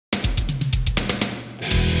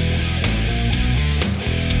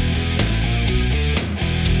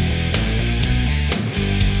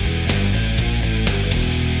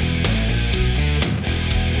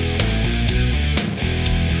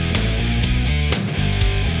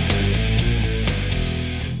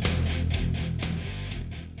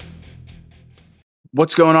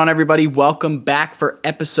What's going on, everybody? Welcome back for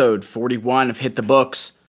episode 41 of Hit the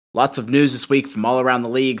Books. Lots of news this week from all around the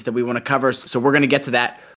leagues that we want to cover, so we're going to get to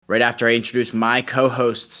that right after I introduce my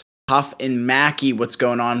co-hosts, Huff and Mackie. What's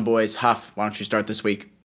going on, boys? Huff, why don't you start this week?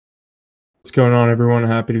 What's going on, everyone?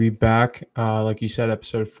 Happy to be back. Like you said,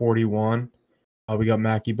 episode 41. We got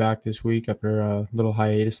Mackie back this week after a little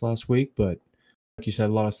hiatus last week, but like you said,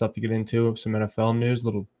 a lot of stuff to get into. Some NFL news,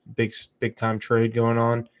 little big time trade going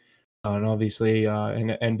on, and obviously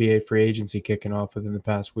an NBA free agency kicking off within the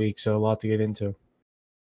past week. So a lot to get into.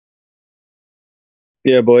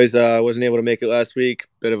 Yeah, boys. I wasn't able to make it last week.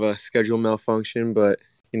 Bit of a schedule malfunction, but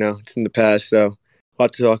it's in the past. So a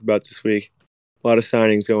lot to talk about this week. A lot of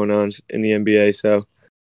signings going on in the NBA, so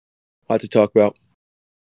a lot to talk about.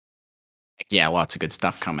 Yeah, lots of good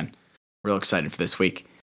stuff coming. Real excited for this week.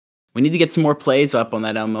 We need to get some more plays up on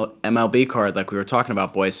that MLB card like we were talking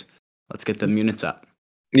about, boys. Let's get the units up.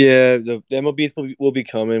 Yeah, the MLBs will be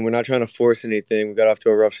coming. We're not trying to force anything. We got off to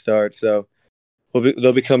a rough start, so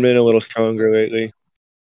they'll be coming in a little stronger lately.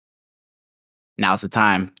 Now's the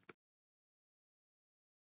time.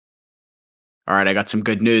 All right, I got some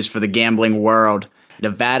good news for the gambling world.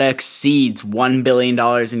 Nevada exceeds $1 billion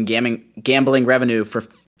in gambling revenue for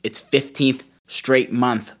its 15th straight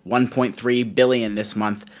month, $1.3 billion this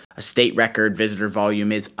month. A state record. Visitor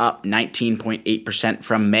volume is up 19.8%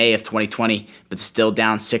 from May of 2020, but still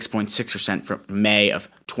down 6.6% from May of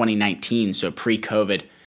 2019, so pre-COVID.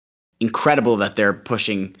 Incredible that they're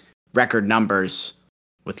pushing record numbers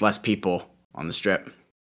with less people on the strip.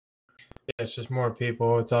 Yeah, it's just more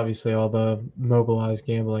people. It's obviously all the mobilized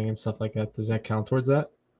gambling and stuff like that. Does that count towards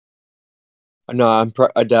that? No,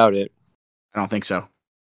 I doubt it. I don't think so.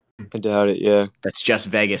 I doubt it, yeah. That's just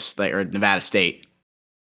Vegas or Nevada State.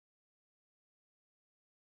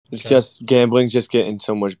 It's just gambling's just getting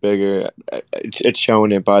so much bigger. It's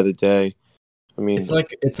showing it by the day. I mean,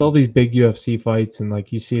 it's all these big UFC fights, and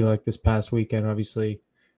like you see, like this past weekend, obviously,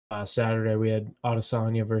 Saturday we had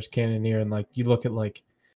Adesanya versus Cannonier, and like you look at like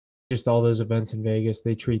just all those events in Vegas,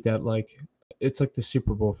 they treat that like it's like the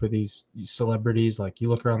Super Bowl for these celebrities. Like you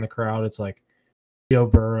look around the crowd, it's like Joe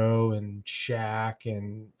Burrow and Shaq,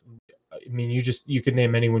 and I mean you could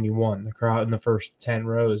name anyone you want. The crowd in the first 10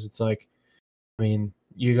 rows, it's like, I mean,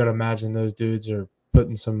 you got to imagine those dudes are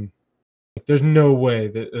putting some. Like, there's no way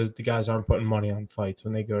that the guys aren't putting money on fights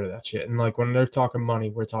when they go to that shit. And like when they're talking money,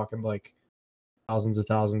 we're talking like thousands of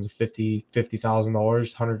 $50,000,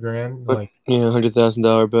 $100,000, like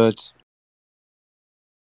 $100,000 bets.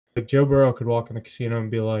 Like Joe Burrow could walk in the casino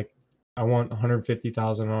and be like, "I want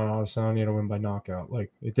 150,000 on Adesanya to win by knockout."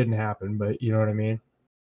 Like it didn't happen, but you know what I mean.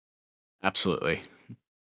 Absolutely.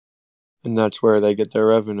 And that's where they get their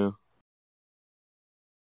revenue.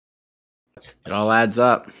 It all adds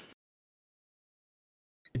up.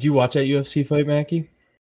 Did you watch that UFC fight, Mackie?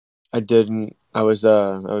 I didn't. I was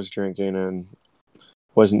drinking and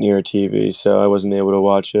wasn't near a TV, so I wasn't able to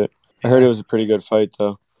watch it. I heard it was a pretty good fight,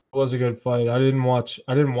 though. It was a good fight. I didn't watch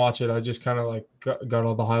it. I just kind of like got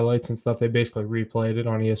all the highlights and stuff. They basically replayed it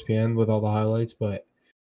on ESPN with all the highlights, but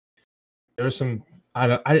there was some.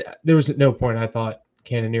 There was at no point I thought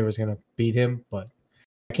Cannonier was going to beat him, but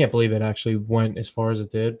I can't believe it actually went as far as it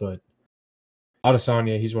did. But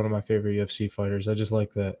Adesanya, he's one of my favorite UFC fighters. I just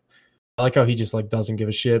like that. I like how he just like doesn't give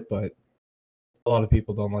a shit, but a lot of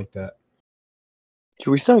people don't like that. Should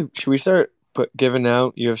we start giving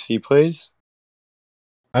out UFC plays?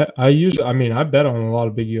 I bet on a lot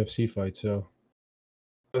of big UFC fights, so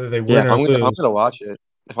whether they win or lose. If I'm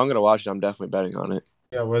gonna watch it, I'm definitely betting on it.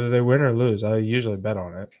 Yeah, whether they win or lose, I usually bet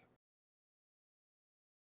on it.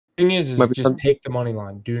 Thing is just take the money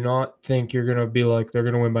line. Do not think you're gonna be like they're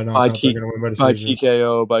gonna win by knockout. They're gonna win by decision. By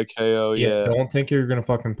TKO, by KO. Yeah. Don't think you're gonna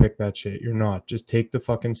fucking pick that shit. You're not. Just take the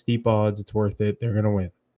fucking steep odds. It's worth it. They're gonna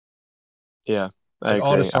win. Yeah. Like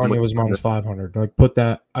Adesanya was minus 500. Like put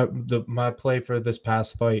that. My play for this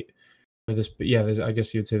past fight, I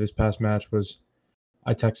guess you'd say this past match was.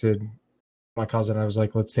 I texted my cousin. I was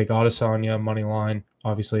like, let's take Adesanya money line.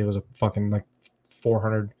 Obviously, it was a fucking like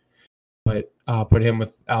 400. But put him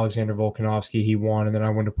with Alexander Volkanovski. He won, and then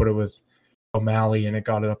I went to put it with O'Malley, and it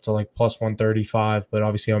got it up to like plus 135. But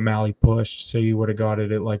obviously O'Malley pushed, so you would have got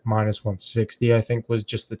it at like minus 160. I think was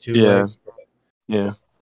just the two. Legs. Yeah.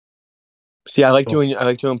 See, I like doing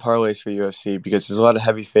parlays for UFC because there's a lot of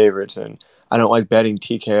heavy favorites, and I don't like betting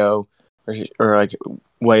TKO or like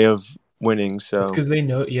way of winning. So it's because they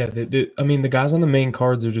know. Yeah, I mean, the guys on the main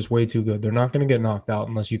cards are just way too good. They're not going to get knocked out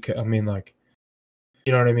unless you. I mean, like.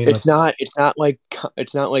 You know what I mean? It's not like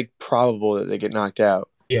probable that they get knocked out.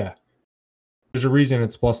 Yeah. There's a reason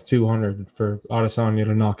it's plus 200 for Adesanya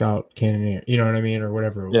to knock out Cannonier. You know what I mean? Or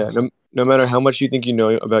whatever it was. Yeah, no matter how much you think you know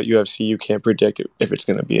about UFC, you can't predict if it's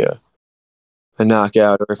going to be a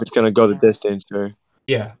knockout or if it's going to go the distance. Or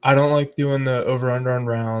Yeah, I don't like doing the over-under on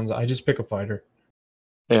rounds. I just pick a fighter.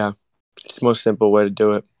 yeah, it's the most simple way to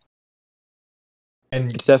do it.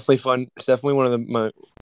 And It's definitely fun. It's definitely one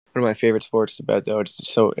of my favorite sports to bet, though.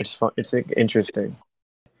 It's fun. It's like, interesting.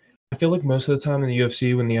 I feel like most of the time in the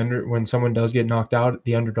UFC, when someone does get knocked out,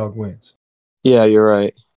 the underdog wins. Yeah, you're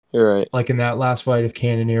right. You're right. Like in that last fight, if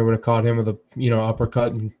Cannonier would have caught him with a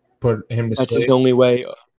uppercut and put him to That's sleep. his only way.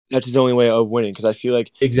 That's his only way of winning, because I feel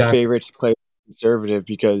like Exactly. the favorites play conservative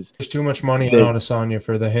because There's too much money on Adesanya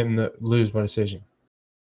for him to lose by decision.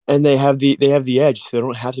 and they have the edge, so they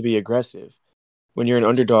don't have to be aggressive. When you're an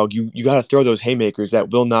underdog, you got to throw those haymakers that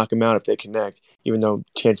will knock them out if they connect, even though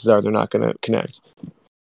chances are they're not going to connect.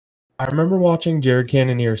 I remember watching Jared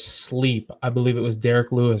Cannonier sleep. I believe it was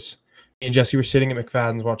Derek Lewis. Me and Jesse were sitting at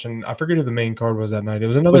McFadden's watching. I forget who the main card was that night. It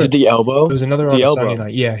was another. Was it the elbow? It was another the Adesanya elbow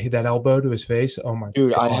night. Yeah, that elbow to his face. Oh my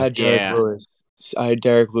dude! God. I had Derek Yeah. Lewis. I had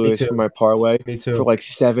Derek Lewis too. for my parlay Me too. for like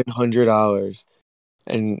 $700,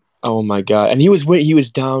 and oh my God! And he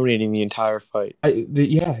was dominating the entire fight.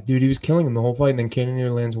 Yeah, dude, he was killing him the whole fight. And then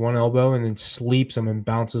Cannonier lands one elbow and then sleeps him and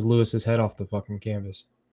bounces Lewis's head off the fucking canvas.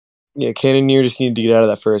 Yeah, Cannonier just needed to get out of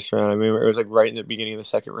that first round. I remember it was like right in the beginning of the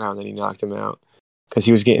second round that he knocked him out because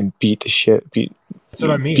he was getting beat. That's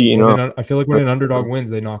what I mean. I feel like when an underdog wins,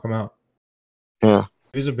 they knock him out. Yeah.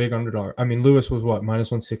 He was a big underdog. I mean, Lewis was what,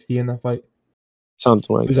 minus 160 in that fight?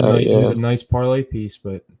 Something like that, It was a nice parlay piece,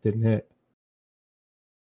 but it didn't hit.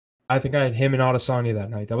 I think I had him and Adesanya that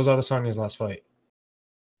night. That was Adesanya's last fight.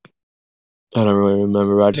 I don't really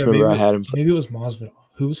remember. I just remember I had him. Maybe it was Masvidal.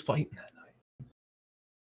 Who was fighting that night?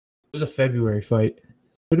 It was a February fight.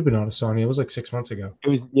 Could have been Adesanya. It was like 6 months ago.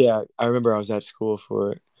 I remember I was at school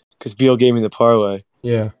for it because Beal gave me the parlay.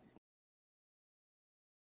 Yeah.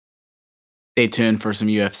 Stay tuned for some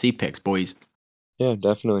UFC picks, boys. Yeah,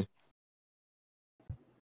 definitely.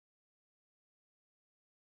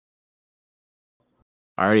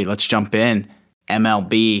 Alrighty, let's jump in.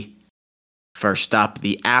 MLB. First up,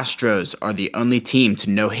 the Astros are the only team to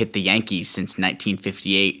no-hit the Yankees since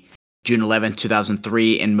 1958. June 11,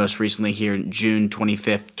 2003, and most recently here, June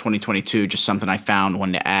 25th, 2022. Just something I found,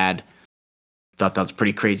 wanted to add. Thought that was a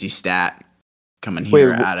pretty crazy stat coming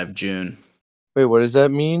here out of June. Wait, what does that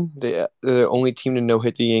mean? They're the only team to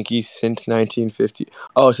no-hit the Yankees since 1950.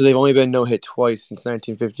 Oh, so they've only been no-hit twice since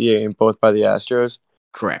 1958, and both by the Astros?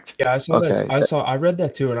 Correct. Yeah, I saw that. I read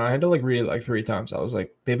that too, and I had to read it 3 times. I was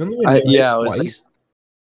like, they've only been twice.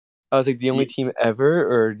 I was like, the only team ever,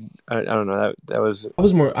 or I don't know. That was. I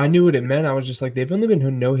was more. I knew what it meant. I was just like, they've only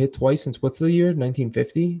been no hit twice since what's the year?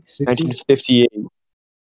 1950, 60? 1958.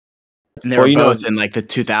 And they were both in the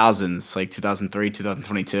 2000s, 2003,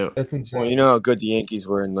 2022. That's insane. Well, you know how good the Yankees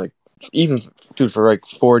were in even for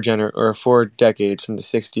 4 decades from the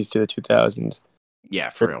 60s to the 2000s. Yeah,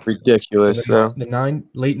 for real. Ridiculous. The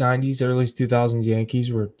late 90s, early 2000s Yankees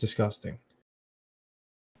were disgusting.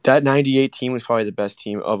 That 98 team was probably the best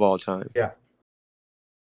team of all time. Yeah.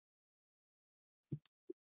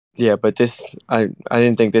 Yeah, but I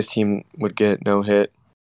didn't think this team would get no hit.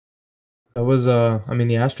 That was the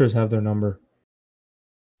Astros have their number.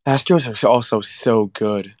 Astros are also so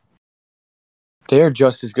good. They have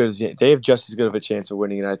just as good of a chance of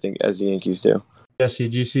winning it, I think, as the Yankees do. Jesse,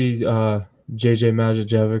 did you see JJ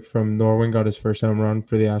Magijevic from Norwin got his first home run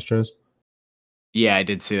for the Astros? Yeah, I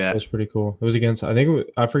did see that. That was pretty cool. It was against, I don't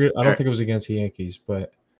think it was against the Yankees,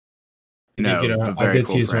 but I did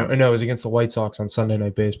see his home. No, it was against the White Sox on Sunday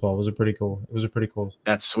Night Baseball. It was pretty cool.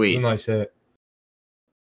 That's sweet. It was a nice hit.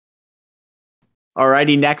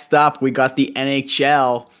 Alrighty, next up, we got the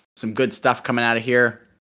NHL. Some good stuff coming out of here.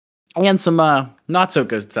 And some not so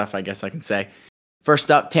good stuff, I guess I can say.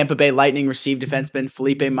 First up, Tampa Bay Lightning received defenseman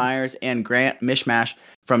Felipe Myers and Grant Mishmash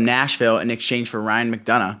from Nashville in exchange for Ryan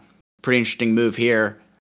McDonough. Pretty interesting move here.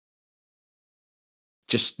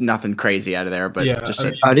 Just nothing crazy out of there, but just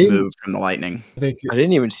a move from the Lightning. I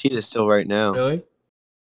didn't even see this till right now. Really?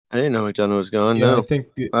 I didn't know McDonough was gone. Yeah, no. I think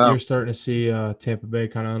you're starting to see Tampa Bay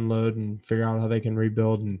kind of unload and figure out how they can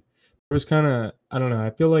rebuild. And it was kind of, I don't know. I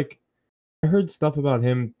feel like I heard stuff about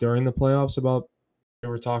him during the playoffs about they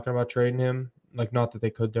were talking about trading him. Not that they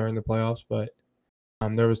could during the playoffs, but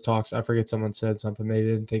there was talks. I forget, someone said something. They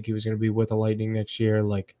didn't think he was going to be with the Lightning next year.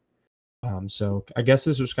 So I guess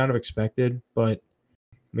this was kind of expected, but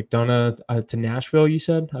McDonough to Nashville, you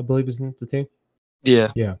said, I believe, isn't the team?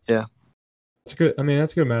 Yeah. That's good.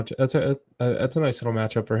 That's a good match. That's a nice little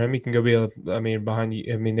matchup for him. He can go behind you.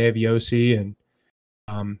 They have Yossi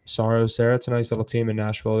and Saros there. It's a nice little team in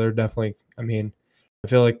Nashville. They're definitely. I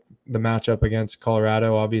feel like the matchup against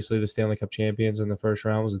Colorado, obviously the Stanley Cup champions in the first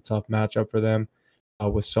round, was a tough matchup for them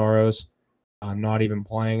with Saros not even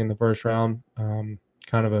playing in the first round.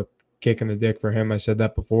 Kind of a kick in the dick for him. I said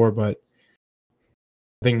that before, but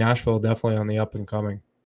I think Nashville definitely on the up and coming.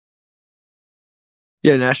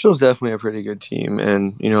 Yeah, Nashville's definitely a pretty good team,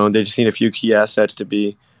 and they just need a few key assets to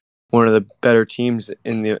be one of the better teams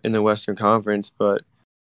in the Western Conference. But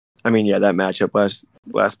I mean, yeah, that matchup last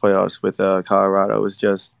playoffs with Colorado was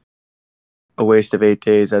just a waste of 8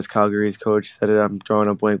 days, as Calgary's coach said it. I'm drawing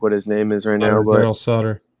a blank what his name is right now, but Daryl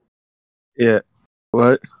Sutter. Yeah,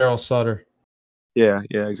 what? Daryl Sutter. Yeah,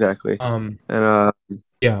 exactly. And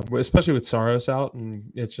yeah, especially with Saros out,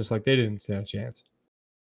 and it's just like they didn't stand a chance.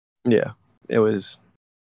 Yeah, it was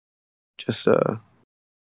just a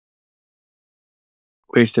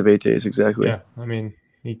waste of 8 days, exactly. Yeah, I mean,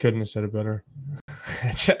 he couldn't have said it better.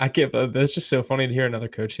 I can't. That's just so funny to hear another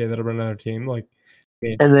coach say that about another team. Like,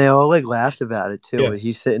 and they all laughed about it too. Yeah. And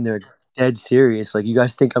he's sitting there dead serious. Like, you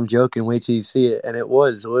guys think I'm joking? Wait till you see it. And it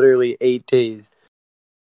was literally 8 days.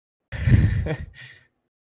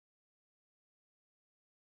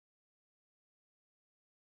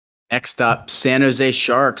 Next up, San Jose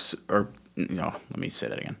Sharks, let me say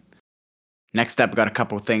that again. Next up, we got a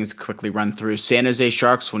couple of things to quickly run through. San Jose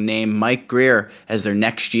Sharks will name Mike Grier as their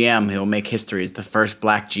next GM. He'll make history as the first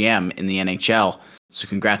black GM in the NHL. So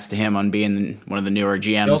congrats to him on being one of the newer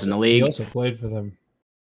GMs in the league. He also played for them.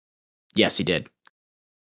 Yes, he did.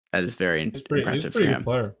 That is very impressive for him. Good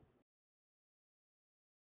player.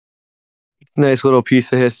 Nice little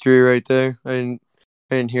piece of history right there. I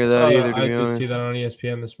didn't hear that either, to be I did honest. see that on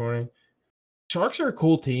ESPN this morning. Sharks are a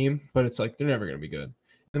cool team, but it's like they're never going to be good.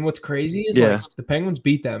 And what's crazy is like the Penguins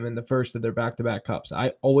beat them in the first of their back-to-back cups.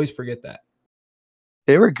 I always forget that.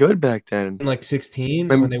 They were good back then. In like 16,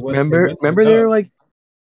 when they went. Remember they were like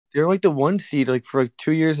the 1 seed like for like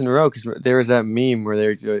 2 years in a row, because there was that meme where they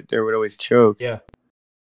would always choke. Yeah.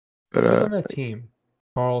 But who's on that team?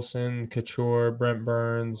 Carlson, Couture, Brent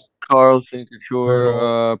Burns. Carlson,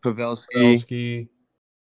 Couture, Pavelski.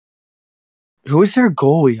 Who was their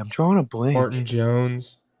goalie? I'm drawing a blank. Martin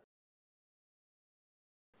Jones.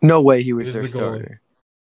 No way he was their starter.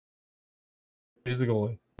 He's the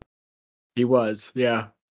goalie. He was, yeah.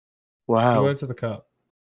 Wow. He went to the cup.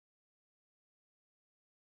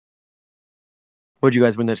 What'd you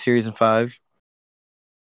guys win that series in 5?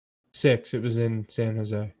 6. It was in San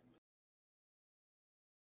Jose.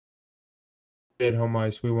 We had home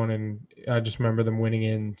ice. We won in. I just remember them winning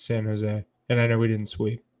in San Jose, and I know we didn't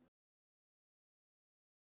sweep.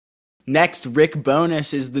 Next, Rick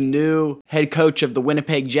Bowness is the new head coach of the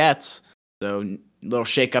Winnipeg Jets. So, a little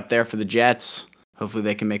shake up there for the Jets. Hopefully,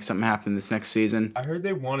 they can make something happen this next season. I heard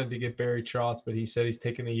they wanted to get Barry Trotz, but he said he's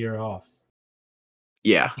taking a year off.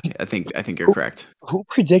 Yeah, I think you're correct. Who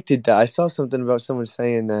predicted that? I saw something about someone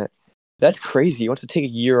saying that. That's crazy. He wants to take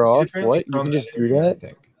a year off? What? You can just do that? I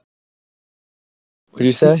think. What'd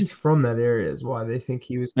you say? He's from that area is why they think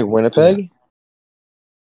he was. Like Winnipeg? Yeah.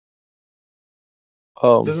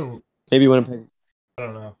 Oh, maybe Winnipeg. I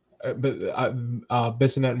don't know. But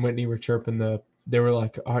Bissonnette and Whitney were chirping they were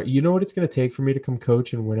like, you know what it's going to take for me to come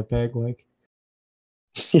coach in Winnipeg? Like,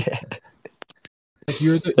 yeah. Like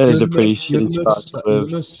that is a pretty shitty spot to live. You're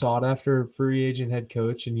the most sought after free agent head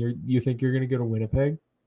coach, and you think you're going to go to Winnipeg?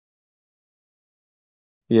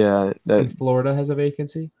 Yeah. And Florida has a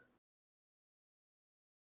vacancy?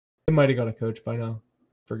 They might have got a coach by now.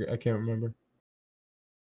 I can't remember.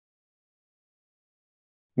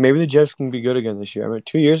 Maybe the Jets can be good again this year. I mean,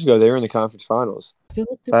 2 years ago, they were in the conference finals. I feel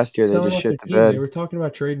like last year, they just shit the bed. They were talking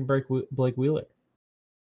about trading Blake Wheeler.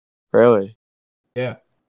 Really? Yeah.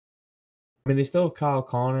 I mean, they still have Kyle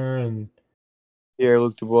Connor and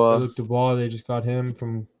Luc Dubois. Luc Dubois. They just got him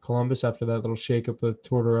from Columbus after that little shakeup with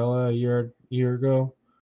Tortorella a year ago.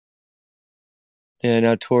 Yeah,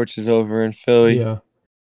 now Torch is over in Philly. Yeah.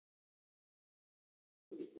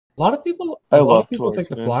 A lot of people think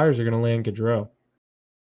the Flyers are going to land Gaudreau.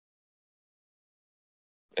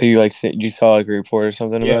 Are you you saw a report or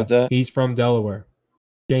something about that? He's from Delaware.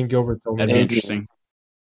 Shane Gilbert told me. That'd be interesting.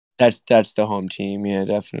 That's the home team. Yeah,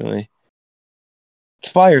 definitely.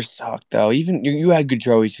 Flyers suck though. Even you had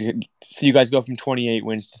Gaudreau. So you guys go from 28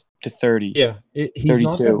 wins to 30. Yeah, he's 32.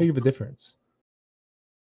 Not that big of a difference.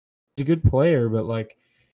 He's a good player, but like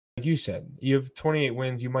you said, you have 28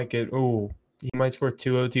 wins. You might he might score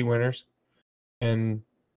 2 OT winners, and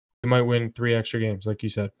you might win 3 extra games, like you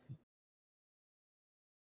said.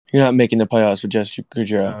 You're not making the playoffs with just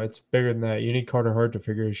Gaudreau. No, it's bigger than that. You need Carter Hart to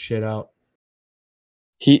figure his shit out.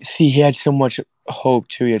 He had so much hope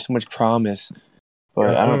too. He had so much promise.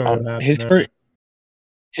 But I don't know.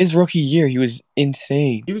 His rookie year, he was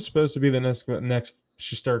insane. He was supposed to be the next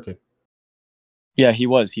Shesterkin. Yeah, he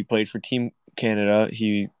was. He played for Team Canada.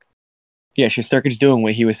 Shesterkin's doing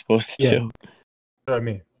what he was supposed to Yeah. do. That's what I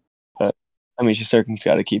mean. But Shesterkin's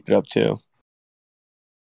got to keep it up too.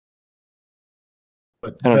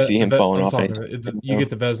 But I don't see him falling off. You get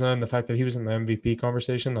the Vezina and the fact that he was in the MVP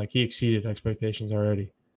conversation, like he exceeded expectations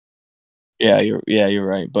already. Yeah, you're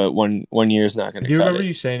right. But one year is not going to. Do you remember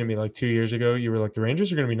you saying to me like 2 years ago? You were like, the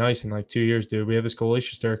Rangers are going to be nice in like 2 years, dude. We have this goalie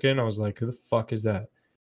Shesterkin. I was like, who the fuck is that?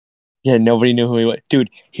 Yeah, nobody knew who he was, dude.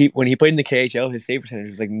 When he played in the KHL, his save percentage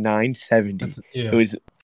was like .970. Yeah.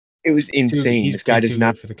 It was insane. This guy does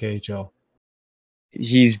not for the KHL.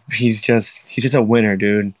 He's just a winner,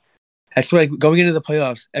 dude. That's why, like, going into the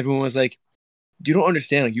playoffs, everyone was like, "You don't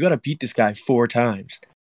understand. Like, you got to beat this guy 4 times."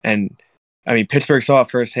 And I mean, Pittsburgh saw it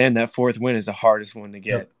firsthand. That 4th win is the hardest one to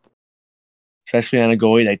get, Yep. Especially on a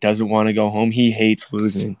goalie that doesn't want to go home. He hates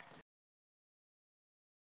losing.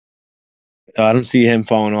 I don't see him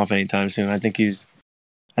falling off anytime soon. I think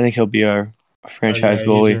he'll be our franchise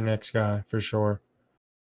goalie. He's your next guy for sure.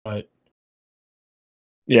 But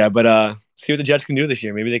yeah, but see what the Jets can do this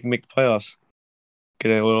year. Maybe they can make the playoffs.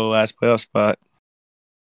 Get a little last playoff spot.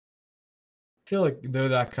 I feel like they're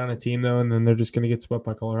that kind of team though, and then they're just going to get swept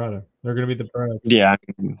by Colorado. They're going to be the Birds. Yeah, I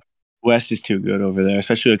mean, West is too good over there,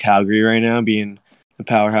 especially with Calgary right now being the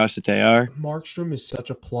powerhouse that they are. Markstrom is such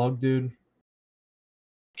a plug, dude.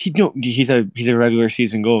 He's a regular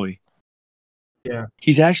season goalie. Yeah.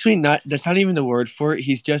 He's actually not. That's not even the word for it.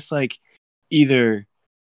 He's just like either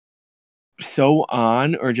so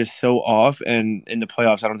on or just so off. And in the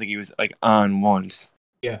playoffs, I don't think he was like on once.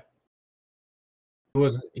 Yeah. He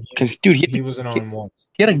wasn't. Because dude, he wasn't on once.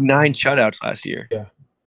 He had like 9 shutouts last year. Yeah.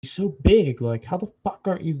 He's so big. Like, how the fuck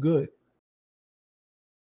aren't you good?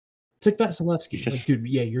 It's like Vasilevsky. Like, dude,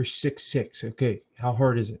 yeah, you're 6'6". Okay, how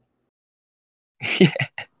hard is it? Yeah.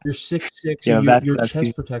 You're 6'6", yeah, and your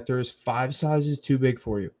chest protector is 5 sizes too big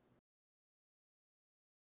for you.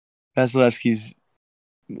 Vasilevsky's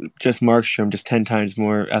just Markstrom, just 10 times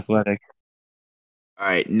more athletic. All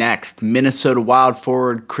right, next, Minnesota Wild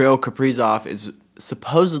forward Kirill Kaprizov is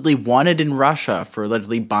supposedly wanted in Russia for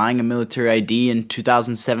allegedly buying a military ID in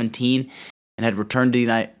 2017 and has returned to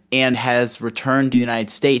the United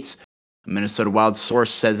States. A Minnesota Wild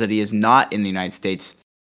source says that he is not in the United States.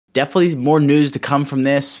 Definitely more news to come from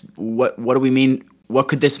this. What do we mean? What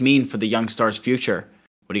could this mean for the young star's future?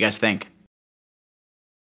 What do you guys think?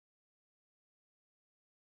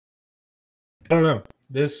 I don't know.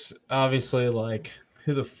 This obviously, like,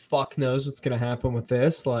 who the fuck knows what's gonna happen with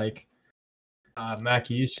this? Like,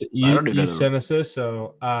 Mackie, you sent us this,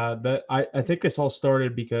 so that I think this all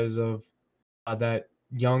started because of that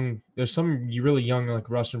young. There's some really young like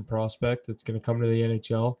Russian prospect that's gonna come to the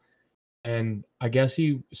NHL. And I guess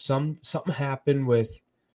something happened with,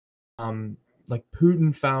 like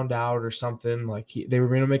Putin found out or something. Like they were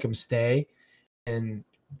going to make him stay, and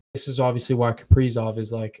this is obviously why Kaprizov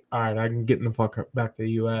is like, all right, I can get in the fuck back to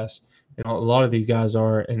the U.S. And a lot of these guys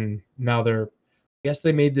are, and now I guess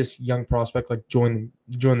they made this young prospect like join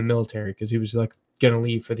the military because he was like going to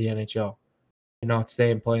leave for the NHL and not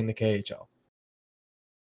stay and play in the KHL.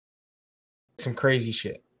 Some crazy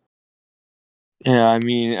shit. Yeah, I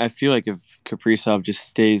mean, I feel like if Kaprizov just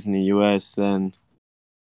stays in the U.S., then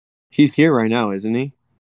he's here right now, isn't he?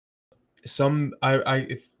 If on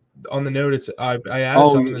the note, it's I added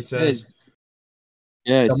something that says.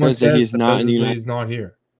 Yeah, it says that he's not in the United. He's not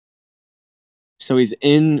here. So he's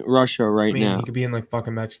in Russia right now. He could be in like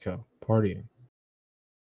fucking Mexico partying.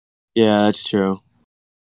 Yeah, that's true.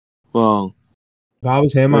 Well, if I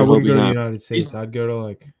was him, I wouldn't go to the United States. I'd go to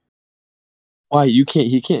like. Why you can't?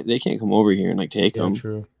 He can't. They can't come over here and like take him.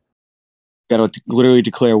 True. Got to literally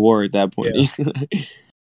declare war at that point. Yeah.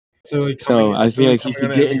 so I feel like he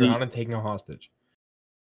should get in and taking a hostage.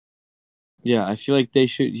 Yeah, I feel like he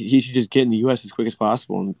should just get in the U.S. as quick as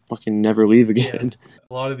possible and fucking never leave again. Yeah.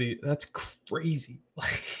 A lot of that's crazy.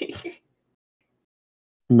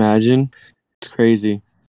 Imagine, it's crazy.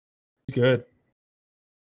 It's good.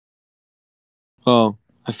 Well,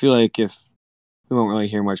 I feel like if we won't really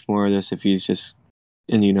hear much more of this if he's just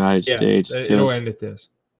in the United States. It'll end at this.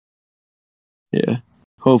 Yeah,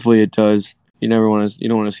 hopefully it does. You don't want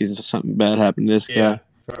to see something bad happen to this guy.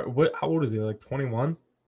 How old is he? Like 21?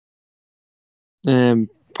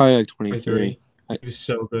 Probably like 23. He was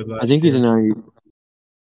so good last I think year. he's a 90.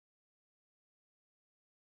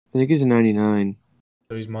 I think he's a 99.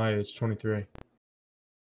 So he's my age, 23.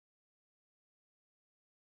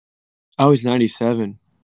 Oh, he's 97.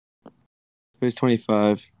 He's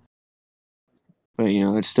 25. But,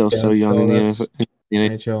 it's still so young in the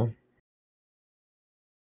NHL.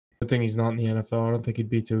 Good thing he's not in the NFL. I don't think he'd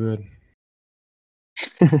be too good.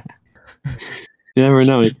 You never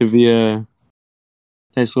know. It could be a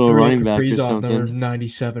nice little running back or Kaprizov, number something.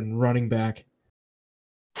 97, running back.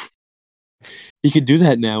 You could do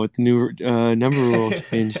that now with the new number rule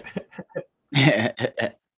change.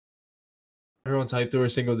 Everyone's hyped over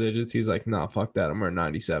single digits. He's like, nah, fuck that. I'm wearing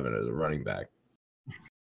 97 as a running back.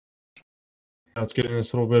 Now let's get into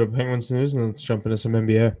this little bit of Penguins news and let's jump into some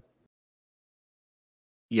NBA.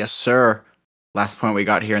 Yes, sir. Last point we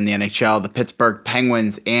got here in the NHL, the Pittsburgh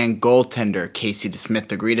Penguins and goaltender Casey DeSmith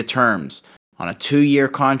agree to terms on a 2-year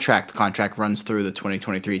contract. The contract runs through the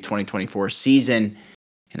 2023-2024 season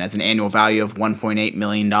and has an annual value of $1.8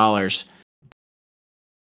 million.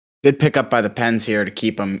 Good pickup by the Pens here to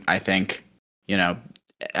keep him, I think. You know,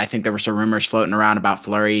 I think there were some rumors floating around about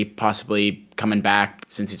Fleury possibly coming back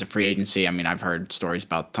since he's a free agency. I mean, I've heard stories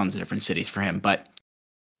about tons of different cities for him, but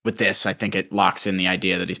with this, I think it locks in the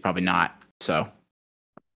idea that he's probably not. So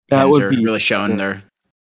That Pens would are be really showing sick.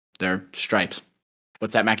 their stripes.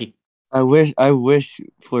 What's that, Mackie? I wish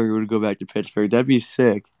Fleury would go back to Pittsburgh. That'd be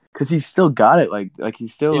sick. Cause he's still got it. Like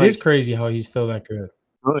he's still It is crazy how he's still that good.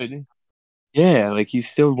 good. Yeah, like he's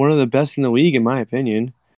still one of the best in the league, in my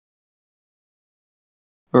opinion.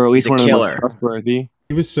 Or at least He's a one of the most killer. trustworthy.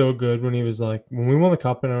 He was so good when he was like, when we won the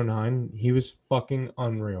Cup in 2009, he was fucking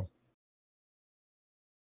unreal.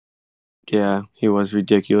 Yeah, he was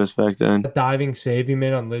ridiculous back then. That diving save he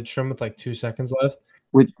made on Lidstrom with like 2 seconds left.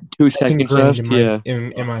 With 2 That's seconds ingrained left,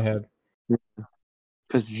 in my head.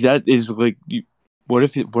 Because that is like, what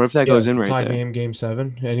if that goes in it's a right tie there? game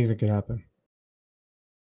 7. Anything could happen.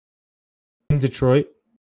 In Detroit,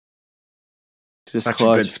 It's just Such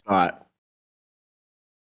clutch. a good spot.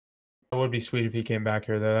 it would be sweet if he came back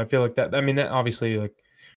here, though. I feel like that. I mean, that obviously, like,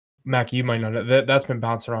 Mackie, you might not know. That's been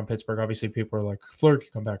bouncing around Pittsburgh. Obviously, people are like, Fleury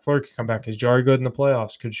could come back. Fleury could come back. Is Jari good in the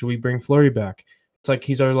playoffs? Should we bring Fleury back? It's like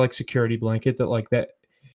he's our like security blanket that like that.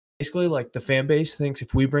 Basically, like the fan base thinks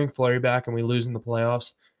if we bring Fleury back and we lose in the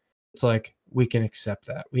playoffs, it's like we can accept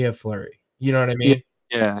that. We have Fleury. You know what I mean?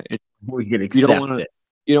 Yeah, We could you accept don't want to. it.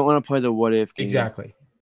 You don't want to play the what if game. Exactly.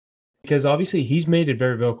 Because obviously he's made it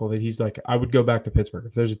very vocal that he's like, I would go back to Pittsburgh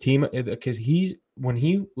if there's a team. Because when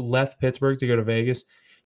he left Pittsburgh to go to Vegas,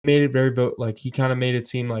 he made it very like he kind of made it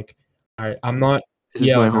seem like, all right, I'm not. This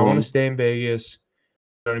is my like, I want home. to stay in Vegas.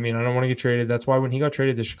 You know what I mean? I don't want to get traded. That's why when he got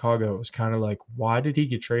traded to Chicago, it was kind of like, why did he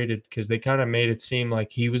get traded? Because they kind of made it seem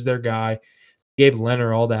like he was their guy. Gave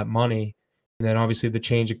Leonard all that money, and then obviously the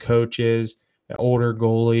change of coaches, an older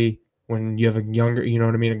goalie. When you have a younger, you know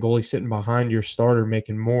what I mean, a goalie sitting behind your starter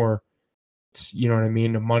making more. You know what I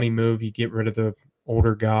mean? A money move, you get rid of the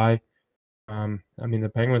older guy. I mean, the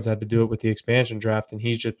Penguins had to do it with the expansion draft, and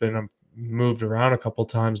he's just been moved around a couple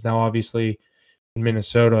times now. Obviously, in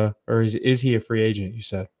Minnesota, or is he a free agent? You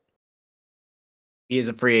said He is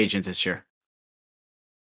a free agent this year.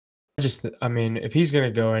 I mean, if he's going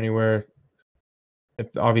to go anywhere,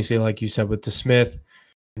 obviously, like you said, with DeSmith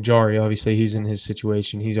and Jari, obviously he's in his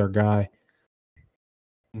situation. He's our guy.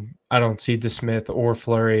 I don't see DeSmith or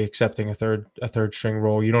Fleury accepting a third string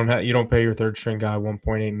role. You don't pay your third string guy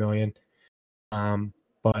 $1.8 million.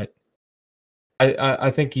 But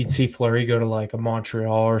I think you'd see Fleury go to like a Montreal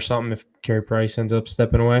or something if Carey Price ends up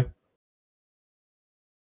stepping away.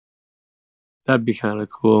 That'd be kind of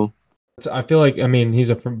cool. I feel like, I mean,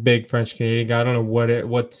 he's a big French Canadian guy. I don't know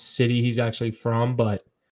what city he's actually from, but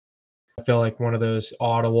I feel like one of those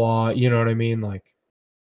Ottawa. You know what I mean? Like.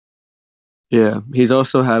 Yeah, he's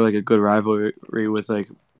also had like a good rivalry with like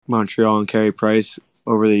Montreal and Carey Price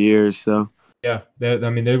over the years. So yeah, they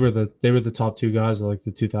were the top 2 guys of like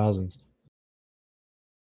the 2000s,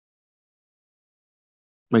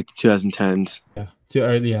 like the 2010s.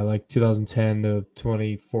 Yeah, like 2010 to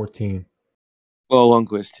 2014. Well,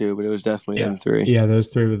 Lundqvist too, but it was definitely them 3. Yeah, those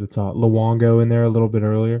 3 were the top. Luongo in there a little bit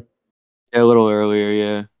earlier. Yeah, a little earlier.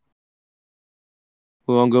 Yeah,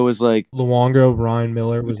 Luongo was like Luongo, Ryan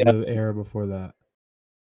Miller was the era before that.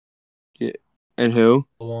 Yeah, and who?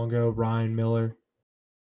 Luongo, Ryan Miller.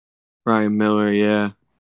 Ryan Miller. Yeah,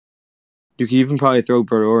 you could even probably throw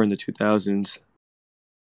Brodeur in the 2000s.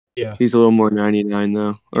 Yeah, he's a little more 99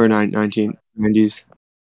 though, or 1990s.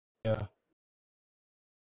 Yeah.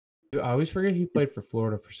 I always forget he played for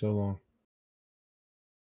Florida for so long.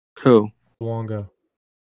 Who? Luongo.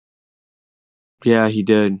 Yeah, he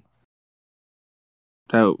did.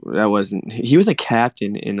 That wasn't. He was a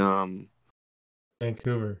captain in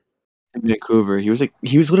Vancouver. Vancouver. He was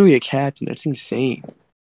literally a captain. That's insane.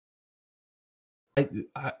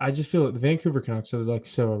 I just feel like the Vancouver Canucks are like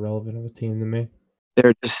so irrelevant of a team to me.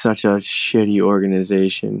 They're just such a shitty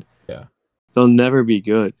organization. Yeah. They'll never be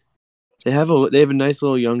good. They have a nice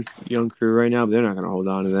little young crew right now, but they're not going to hold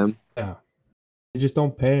on to them. Yeah, they just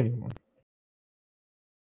don't pay anyone.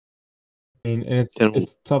 I mean, and They don't-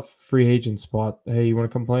 it's tough free agent spot. Hey, you want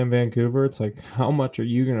to come play in Vancouver? It's like, how much are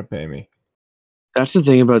you gonna pay me? That's the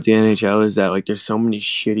thing about the NHL is that like there's so many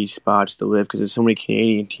shitty spots to live because there's so many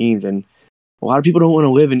Canadian teams, and a lot of people don't want to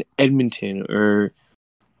live in Edmonton or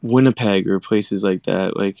Winnipeg or places like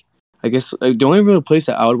that. Like, I guess like, the only real place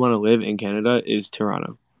that I would want to live in Canada is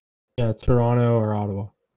Toronto. Yeah, Toronto or Ottawa.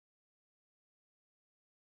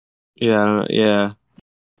 Yeah, yeah.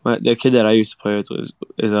 The kid that I used to play with is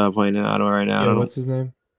playing in Ottawa right now. I Yeah, don't know. what's his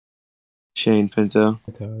name? Shane Pinto.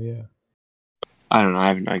 Yeah. I don't know. I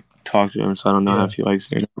haven't like talked to him, so I don't know Yeah. if he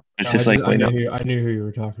likes it. It's No, just like I knew who you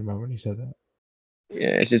were talking about when you said that.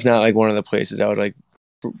 yeah, it's just not like one of the places I would like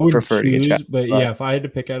I wouldn't prefer to get choose, chatted but about. yeah, if I had to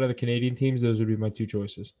pick out of the Canadian teams, those would be my two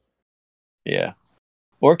choices. Yeah.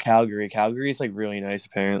 Or Calgary. Calgary is like really nice I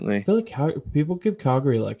apparently. feel like people give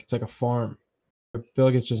Calgary like it's like a farm. I feel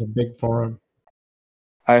like it's just a big farm.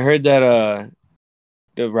 I heard that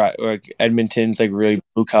like Edmonton's like really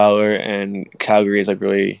blue collar and Calgary is like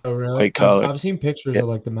really Oh really? white collar. I've seen pictures Yeah. of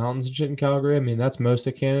like the mountains and shit in Calgary. I mean, that's most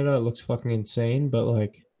of Canada. It looks fucking insane, but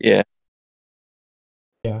like Yeah.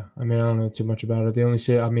 yeah, I mean, I don't know too much about it. The only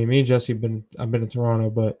city, I mean, me and Jesse I've been to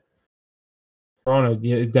Toronto, but Toronto,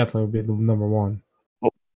 yeah, it definitely would be the number one.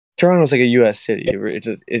 Toronto's like a US city.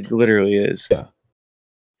 It literally is. Yeah.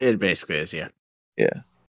 It basically is, yeah. Yeah.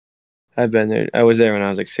 I've been there. I was there when I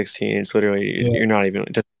was like 16. It's literally Yeah. you're not even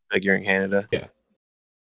just like you're in Canada. Yeah.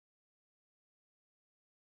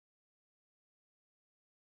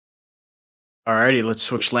 Alrighty, let's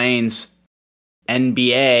switch lanes.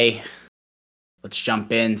 NBA. Let's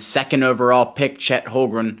jump in. Second overall pick, Chet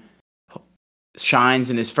Holmgren, shines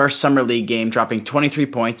in his first summer league game, dropping 23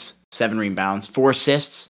 points, 7 rebounds, 4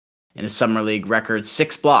 assists, and a summer league record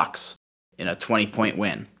 6 blocks in a 20-point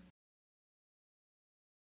win.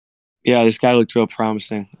 Yeah, this guy looked real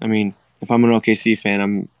promising. I mean, if I'm an OKC fan,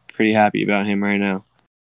 I'm pretty happy about him right now.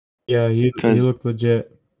 Yeah, he looked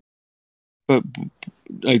legit. But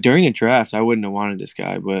like during a draft, I wouldn't have wanted this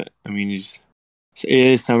guy. But I mean, it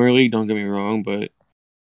is summer league. Don't get me wrong, but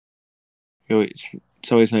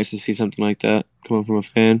it's always nice to see something like that coming from a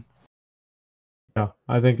fan. Yeah,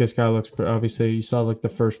 I think this guy looks obviously. You saw like the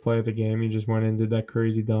first play of the game. He just went in and did that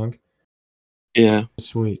crazy dunk. Yeah,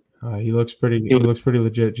 Sweet. He looks pretty. He looks pretty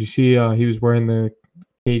legit. Did you see? He was wearing the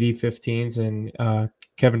KD 15s, and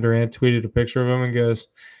Kevin Durant tweeted a picture of him and goes,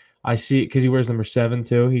 "I see," because he wears number 7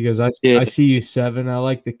 too. He goes, "I see you 7. I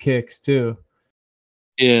like the kicks too."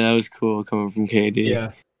 Yeah, that was cool coming from KD.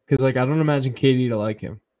 Yeah, because like I don't imagine KD to like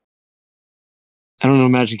him. I don't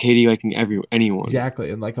imagine KD liking anyone.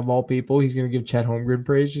 Exactly, and like of all people, he's gonna give Chet Holmgren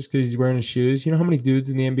praise just because he's wearing his shoes. You know how many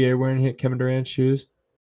dudes in the NBA are wearing Kevin Durant's shoes?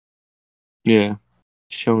 Yeah,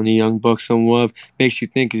 showing the young buck some love makes you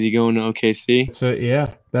think: is he going to OKC?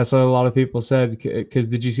 That's what a lot of people said. Because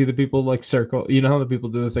did you see the people like circle? You know how the people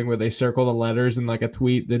do the thing where they circle the letters in like a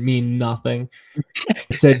tweet that mean nothing.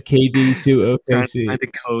 It said KD to OKC. Find the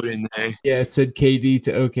code in there. Yeah, it said KD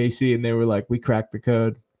to OKC, and they were like, "We cracked the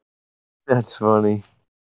code." That's funny.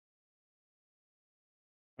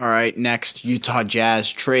 All right, next, Utah Jazz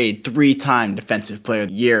trade 3-time Defensive Player of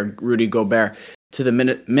the Year, Rudy Gobert, to the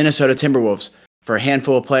Minnesota Timberwolves for a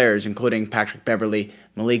handful of players, including Patrick Beverley,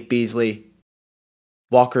 Malik Beasley,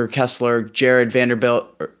 Walker Kessler, Jared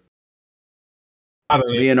Vanderbilt,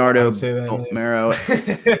 Leonardo Mero,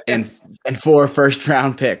 and 4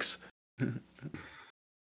 first-round picks. What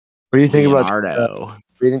do you think Leonardo. What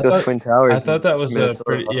do you think those Twin Towers? I thought that was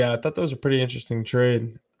Minnesota? I thought that was a pretty interesting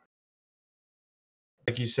trade.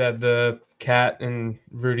 Like you said, the Cat and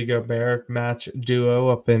Rudy Gobert match duo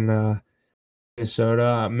up in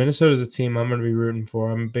Minnesota. Minnesota's a team I'm going to be rooting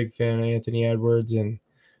for. I'm a big fan of Anthony Edwards, and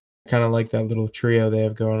kind of like that little trio they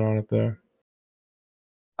have going on up there.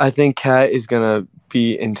 I think Cat is going to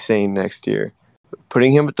be insane next year.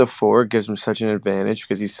 Putting him at the 4 gives him such an advantage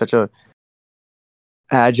because he's such a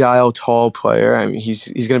agile, tall player. I mean, he's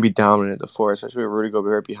going to be dominant at the 4, especially with Rudy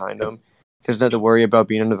Gobert behind him. He doesn't have to worry about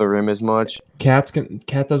being under the rim as much. Cat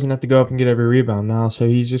doesn't have to go up and get every rebound now, so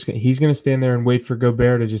he's going to stand there and wait for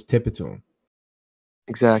Gobert to just tip it to him.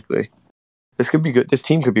 Exactly. This could be good. This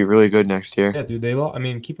team could be really good next year. Yeah, dude. I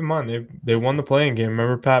mean, keep in mind they won the playing game.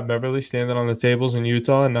 Remember Pat Beverley standing on the tables in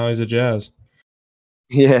Utah, and now he's a Jazz.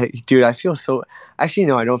 Yeah, dude. I feel so. Actually,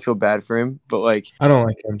 no, I don't feel bad for him, but like I don't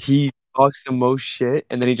like him. He talks the most shit,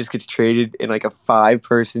 and then he just gets traded in like a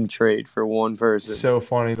 5-person trade for one person. So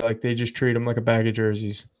funny. Like they just treat him like a bag of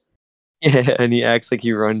jerseys. Yeah, and he acts like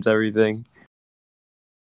he runs everything.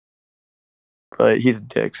 But he's a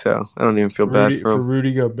dick, so I don't even feel bad for him.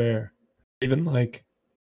 Rudy Gobert. Even like,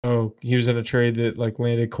 oh, he was in a trade that like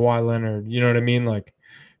landed Kawhi Leonard. You know what I mean? Like,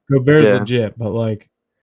 Gobert's Yeah. legit, but like,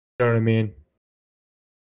 you know what I mean?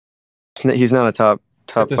 He's not a top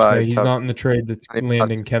Put it this way, five. he's not in the trade that's not even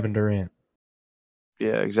landing Kevin Durant.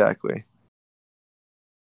 Yeah, exactly.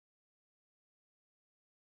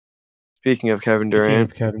 Speaking of Kevin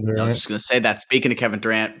Durant, I was just going to say that. Speaking of Kevin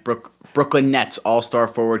Durant, Brooklyn Nets all-star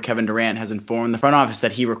forward Kevin Durant has informed the front office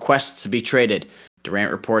that he requests to be traded.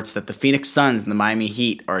 Durant reports that the Phoenix Suns and the Miami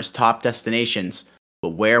Heat are his top destinations. But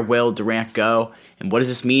where will Durant go, and what does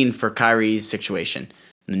this mean for Kyrie's situation?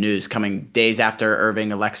 The news coming days after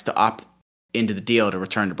Irving elects to opt into the deal to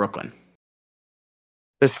return to Brooklyn.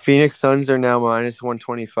 the Phoenix Suns are now minus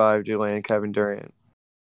 125 to land Kevin Durant.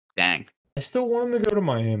 Dang. I still want him to go to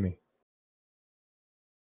Miami.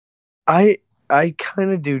 I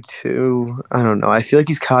kind of do too. I don't know. I feel like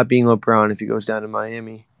he's copying LeBron if he goes down to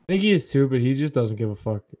Miami. I think he is too, but he just doesn't give a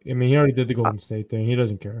fuck. I mean, he already did the Golden State thing. He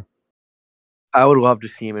doesn't care. I would love to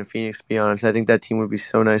see him in Phoenix, to be honest. I think that team would be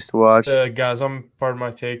so nice to watch. Guys, I'm part of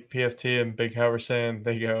my take. PFT and Big How were saying,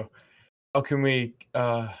 they go, how can we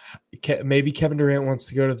maybe Kevin Durant wants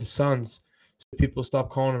to go to the Suns so people stop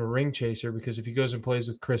calling him a ring chaser, because if he goes and plays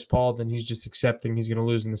with Chris Paul, then he's just accepting he's going to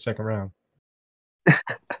lose in the second round.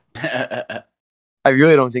 I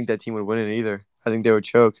really don't think that team would win it either. I think they would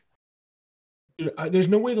choke. Dude, there's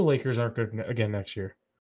no way the Lakers aren't good again next year.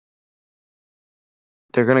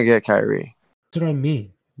 They're gonna get Kyrie. That's what I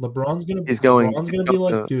mean. LeBron's gonna be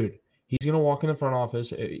like, dude, he's gonna walk in the front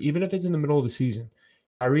office, even if it's in the middle of the season.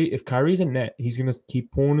 If Kyrie's a net, he's gonna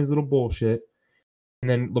keep pulling his little bullshit, and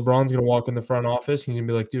then LeBron's gonna walk in the front office. He's gonna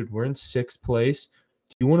be like, dude, we're in 6th place.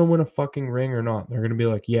 Do you want to win a fucking ring or not? They're gonna be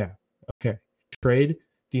like, yeah, okay. Trade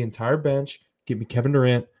the entire bench, give me Kevin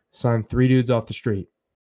Durant, sign 3 dudes off the street.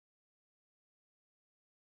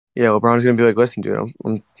 Yeah, LeBron's gonna be like, listen, dude,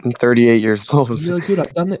 I'm 38 years old. He'll be like, dude,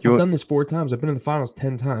 I've done this 4 times. I've been in the finals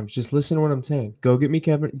 10 times. Just listen to what I'm saying. Go get me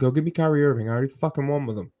Kyrie Irving. I already fucking won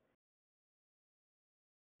with him.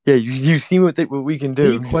 Yeah, you see what we can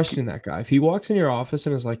do. You question that guy. If he walks in your office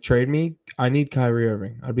and is like, trade me, I need Kyrie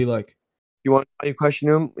Irving, I'd be like, you want why you question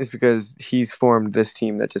him? It's because he's formed this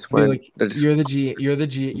team that just went. Like, you're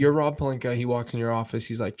Rob Pelinka. He walks in your office.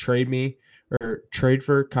 He's like, trade me or trade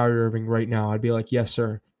for Kyrie Irving right now. I'd be like, yes,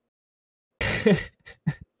 sir.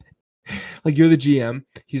 Like, you're the GM.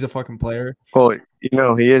 He's a fucking player. Well,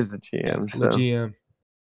 he is the GM. So. The GM.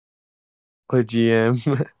 The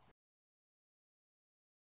GM.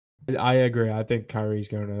 I agree. I think Kyrie's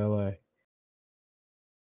going to LA.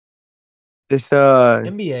 This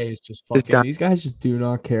NBA is just fucking. These guys just do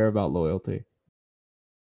not care about loyalty.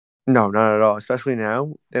 No, not at all. Especially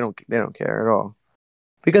now, they don't care at all.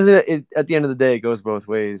 Because it at the end of the day, it goes both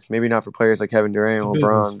ways. Maybe not for players like Kevin Durant or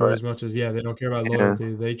LeBron, but as much as they don't care about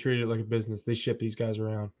loyalty. They treat it like a business. They ship these guys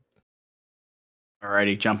around.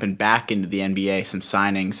 Alrighty, jumping back into the NBA, some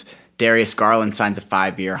signings. Darius Garland signs a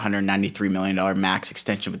 5-year, $193 million max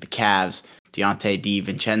extension with the Cavs. Deontay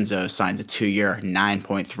DiVincenzo signs a 2-year,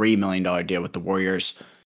 $9.3 million deal with the Warriors.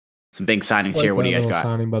 Some big signings here. What do you guys got?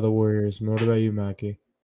 Signing by the Warriors. What about you, Mackie?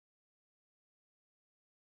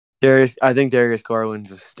 I think Darius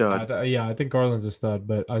Garland's a stud. I think Garland's a stud,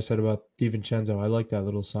 but I said about DiVincenzo, I like that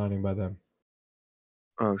little signing by them.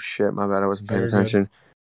 Oh, shit. My bad. I wasn't paying attention.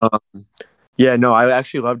 Yeah, no, I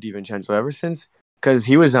actually love DiVincenzo ever since, because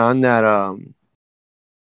he was on that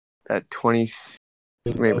 20.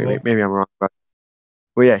 Maybe I'm wrong. But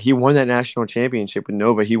yeah, he won that national championship with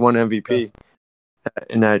Nova. He won MVP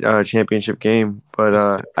in that championship game.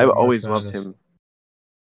 But I've always loved him.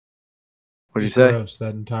 What did you say?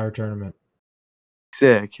 That entire tournament.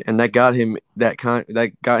 Sick, and that got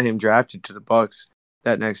him drafted to the Bucks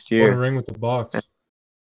that next year. Won a ring with the Bucks.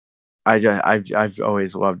 I've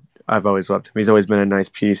always loved him. He's always been a nice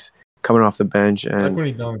piece coming off the bench, and like when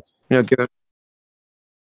he dunks.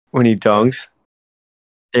 When he dunks,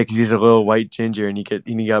 yeah, because he's a little white ginger, and he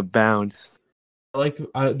got bounce.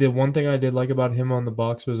 The one thing I did like about him on the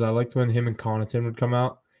Bucks was I liked when him and Connaughton would come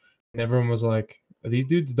out, and everyone was like, these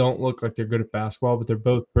dudes don't look like they're good at basketball, but they're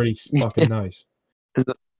both pretty fucking nice. And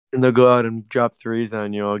they'll go out and drop threes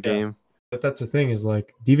on you all game. But that's the thing is,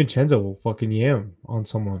 like, DiVincenzo will fucking yam on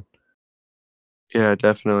someone. Yeah,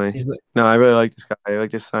 definitely. No, I really like this guy. I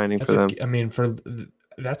like this signing for them. I mean,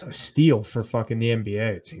 that's a steal for fucking the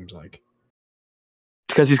NBA, it seems like.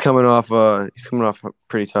 It's because he's coming off a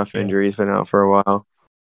pretty tough injury. He's been out for a while.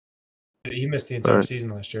 He missed the entire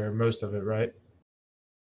season last year, most of it, right?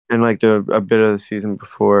 And like a bit of the season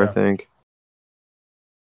before, I think.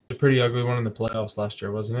 A pretty ugly one in the playoffs last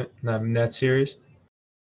year, wasn't it? In that net series?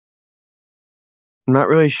 I'm not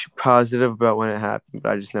really positive about when it happened,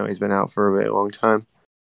 but I just know he's been out for a really long time.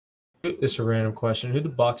 This is a random question. Who did the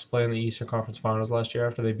Bucks play in the Eastern Conference Finals last year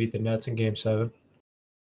after they beat the Nets in Game 7?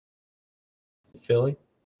 Philly?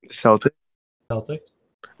 Celtics. Celtics?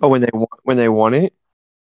 Oh, when they won it?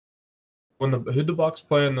 Who'd the Bucks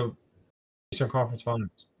play in the Eastern Conference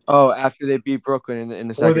Finals? Oh, after they beat Brooklyn in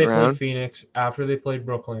the Before second they round? played Phoenix, after they played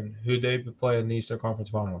Brooklyn, who'd they play in the Eastern Conference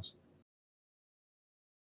Finals?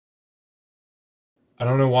 I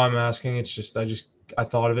don't know why I'm asking. It's just I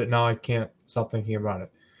thought of it. Now I can't stop thinking about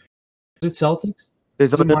it. Is it Celtics?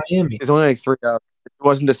 There's only, Miami. There's only like 3 out. It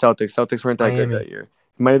wasn't the Celtics. Celtics weren't that Miami. good that year.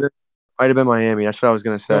 It might have been Miami. That's what I was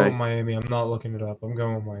gonna Go with say. Miami. I'm not looking it up. I'm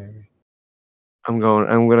going with Miami. I'm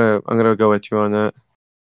gonna go with you on that.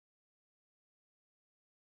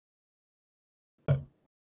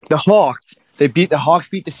 The Hawks. The Hawks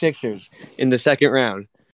beat the Sixers in the second round.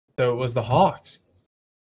 So it was the Hawks.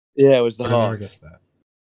 Yeah, it was the I never Hawks. guessed that.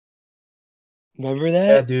 Remember Yeah,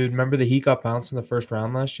 that? dude. Remember the Heat got bounced in the first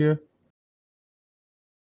round last year?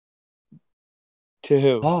 To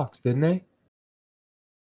who? Hawks, didn't they?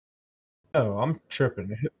 Oh, I'm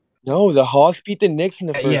tripping. No, the Hawks beat the Knicks in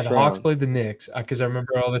the first round. Yeah, the Hawks played the Knicks because I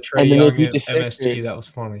remember all the Trae And then they Young beat the MSG. Sixers. That was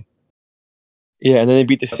funny. Yeah, and then they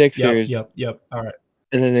beat the Sixers. Yep. All right.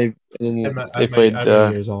 And then they played. I my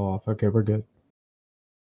years all off. Okay, we're good.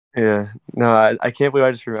 Yeah. No, I can't believe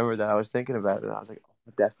I just remembered that. I was thinking about it, and I was like,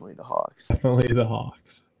 oh, definitely the Hawks. Definitely the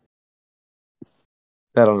Hawks.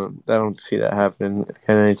 I don't see that happening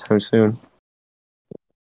again anytime soon.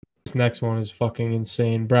 This next one is fucking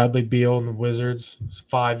insane. Bradley Beal and the Wizards. It's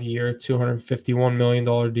 5-year, $251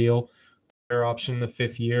 million deal. Player option in the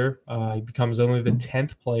 5th year. He becomes only the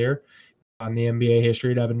 10th player on the NBA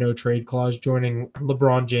history to have a no trade clause, joining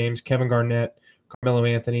LeBron James, Kevin Garnett, Carmelo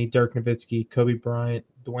Anthony, Dirk Nowitzki, Kobe Bryant,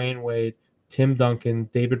 Dwayne Wade, Tim Duncan,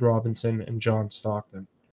 David Robinson, and John Stockton.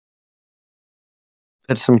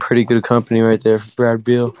 That's some pretty good company right there for Brad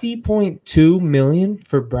Beal. $50.2 million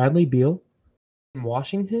for Bradley Beal in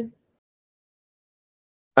Washington.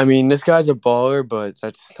 I mean, this guy's a baller, but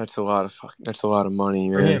that's a lot of money,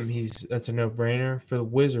 man. For him, that's a no-brainer. For the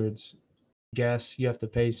Wizards, guess you have to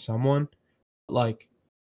pay someone. Like,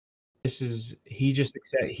 this is he just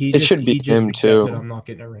should be him too. I'm not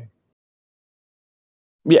getting a ring.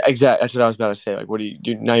 Yeah, exactly. That's what I was about to say. Like, what do you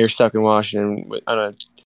do now? You're stuck in Washington on a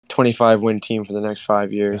 25-win team for the next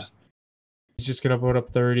 5 years. Yeah. He's just gonna put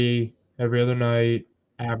up 30 every other night.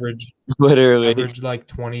 Average like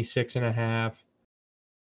 26 and a half.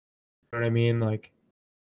 You know what I mean? Like,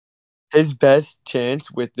 his best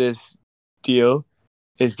chance with this deal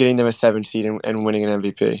is getting them a 7 seed and winning an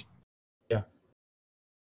MVP. Yeah.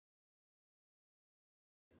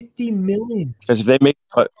 $50 million. Because if they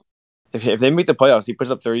make the playoffs, he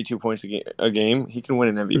puts up 32 points a game. He can win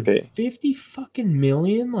an MVP. Dude, 50 fucking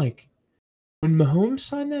million. Like, when Mahomes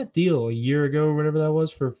signed that deal a year ago, or whatever that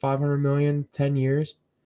was, for $500 million, 10 years,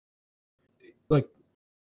 like,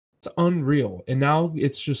 it's unreal. And now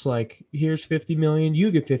it's just like, here's 50 million,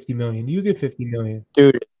 you get 50 million, you get 50 million.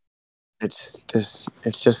 Dude, it's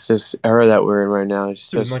just this era that we're in right now. It's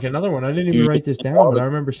Dude, just like another one. I didn't even write this down, but I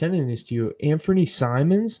remember sending this to you. Anthony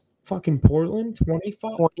Simons, fucking Portland,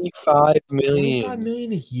 25 million. 25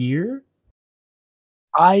 million a year?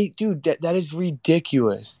 Dude, that is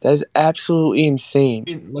ridiculous. That is absolutely insane.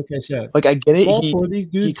 I mean, like I said, like, I get it. All for these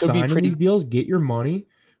dudes signing these deals, get your money.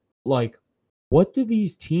 Like, how do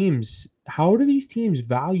these teams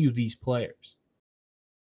value these players?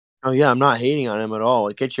 Oh yeah, I'm not hating on him at all.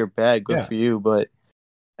 Like, get your bag, good for you. But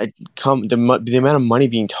the amount of money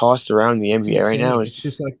being tossed around in the NBA right now is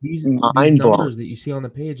just like these numbers that you see on the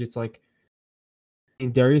page. It's like,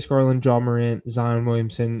 Darius Garland, John Morant, Zion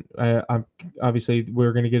Williamson. I'm obviously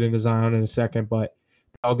we're going to get into Zion in a second, but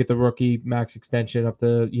I'll get the rookie max extension up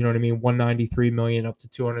to, you know what I mean, $193 million up to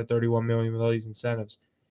 $231 million with all these incentives.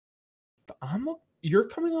 You're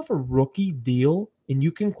coming off a rookie deal and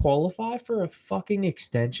you can qualify for a fucking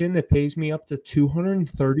extension that pays me up to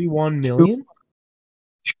 $231 million.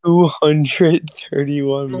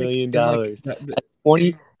 $231 million.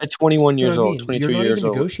 At 21 years old, 22 years old. You're not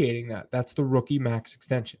even negotiating that. That's the rookie max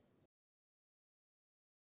extension.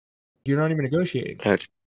 You're not even negotiating.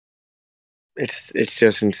 It's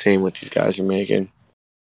just insane what these guys are making.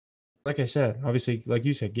 Like I said, obviously, like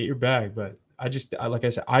you said, get your bag. But I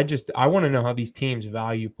want to know how these teams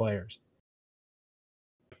value players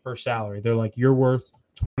per salary. They're like, you're worth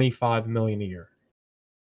 $25 million a year.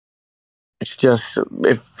 It's just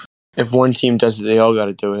if one team does it, they all got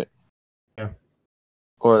to do it. Yeah.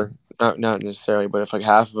 Or Not necessarily, but if like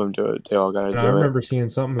half of them do it, they all got to And do I it. remember seeing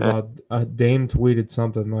something about Dame tweeted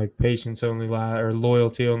something like patience only or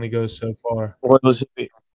loyalty only goes so far. Loyalty,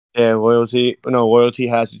 loyalty. No, loyalty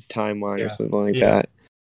has its timeline or something like that.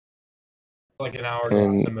 Like an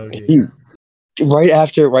hourglass emoji. Right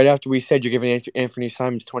after we said you're giving Anthony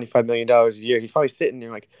Simons $25 million a year, he's probably sitting there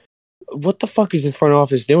like, what the fuck is the front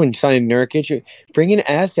office doing? Signing Nurkic, bring in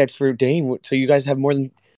assets for Dame so you guys have more than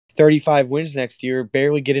 35 wins next year,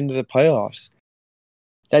 barely get into the playoffs.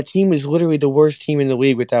 That team is literally the worst team in the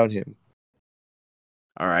league without him.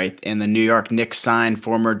 All right, and the New York Knicks signed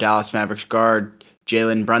former Dallas Mavericks guard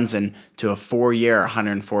Jalen Brunson to a 4-year,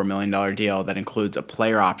 $104 million deal that includes a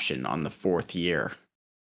player option on the 4th year.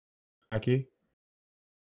 Becky?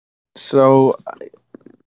 So,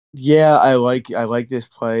 yeah, I like this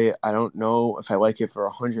play. I don't know if I like it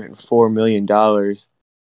for $104 million.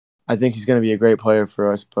 I think he's going to be a great player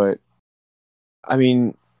for us, but I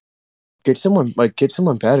mean, get someone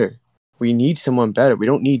better. We need someone better. We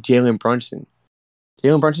don't need Jalen Brunson.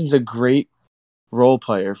 Jalen Brunson's a great role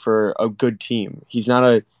player for a good team. He's not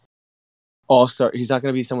a all-star. He's not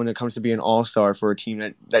going to be someone that comes to be an all-star for a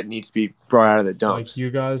team that needs to be brought out of the dumps. Like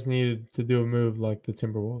you guys needed to do a move like the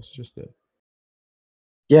Timberwolves just did.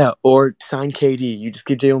 Yeah, or sign KD. You just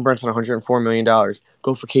give Jalen Brunson $104 million.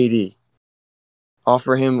 Go for KD.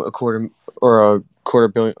 Offer him a quarter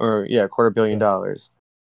billion dollars.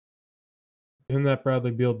 Give him that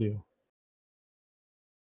Bradley Beal deal.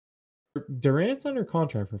 Durant's under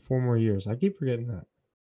contract for 4 more years. I keep forgetting that.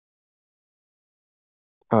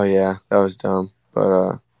 Oh yeah, that was dumb.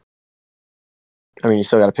 But I mean, you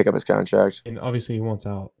still got to pick up his contract. And obviously he wants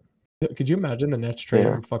out. Could you imagine the Nets trade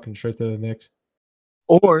him fucking straight to the Knicks?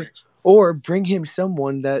 Or bring in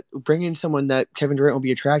someone that Kevin Durant will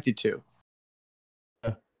be attracted to.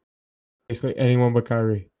 Yeah. Basically anyone but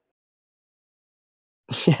Kyrie.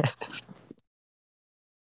 Yeah.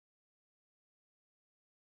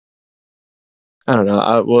 I don't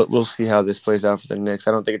know. We'll see how this plays out for the Knicks.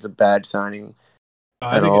 I don't think it's a bad signing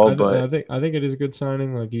at all. But I think it is a good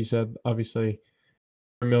signing. Like you said, obviously,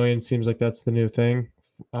 $1 million seems like that's the new thing.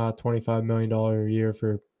 $25 million a year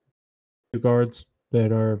for 2 guards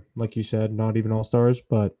that are, like you said, not even all stars.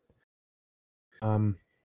 But for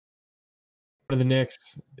the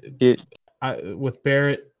Knicks, with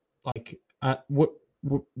Barrett, what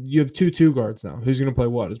you have 2 guards now. Who's going to play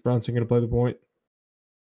what? Is Brunson going to play the point?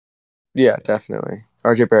 Yeah, definitely.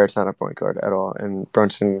 RJ Barrett's not a point guard at all, and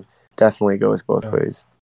Brunson definitely goes both ways.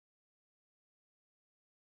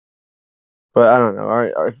 But I don't know.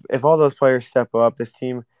 If all those players step up, this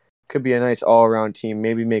team could be a nice all-around team.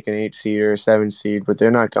 Maybe make an 8 seed or a 7 seed, but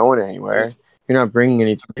they're not going anywhere. You're not bringing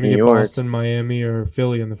anything to New York. Boston, Miami, or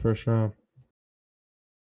Philly in the first round.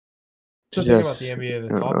 The thing about the NBA,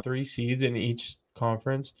 the top 3 seeds in each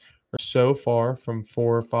conference are so far from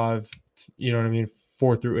 4 or 5. You know what I mean?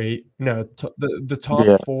 4 through 8. No, the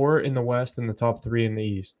top 4 in the West and the top 3 in the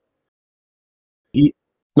East.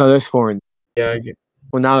 No, there's 4 in. Yeah.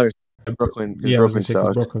 Well, now there's Brooklyn. Yeah, Brooklyn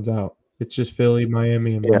sucks. Brooklyn's out. It's just Philly,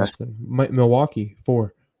 Miami, and Boston. Milwaukee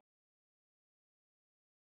 4.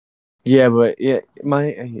 Yeah, but I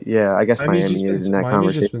guess Miami is in that conversation.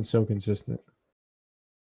 Miami's just been so consistent.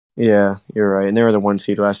 Yeah, you're right. And they were the 1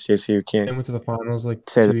 seed last year, so you can't. They went to the finals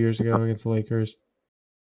 2 years ago against the Lakers.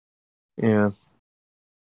 Yeah.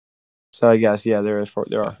 So I guess there are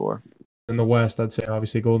 4. In the West, I'd say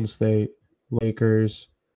obviously Golden State, Lakers,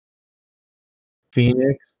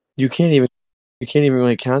 Phoenix. You can't even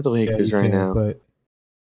really count the Lakers right now. But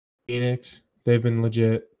Phoenix, they've been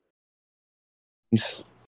legit.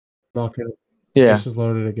 Not gonna. Yeah. This is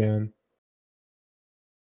loaded again.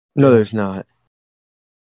 No, there's not.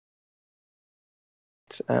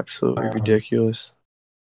 It's absolutely ridiculous.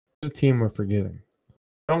 It's a team we're forgetting.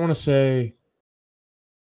 I don't want to say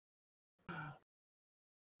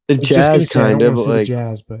the Jazz, kind of like the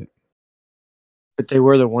Jazz, but they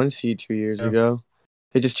were the 1 seed 2 years ago.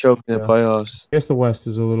 They just choked in the playoffs. I guess the West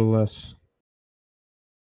is a little less.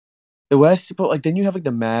 The West, but then you have the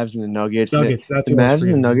Mavs and the Nuggets. That's the Mavs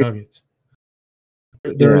and the Nuggets.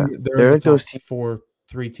 They're like those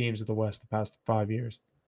 3 teams of the West the past 5 years.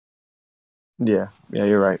 Yeah,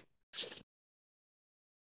 you're right.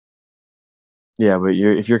 Yeah, but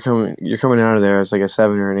if you're coming out of there as like a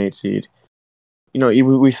 7 or an 8 seed.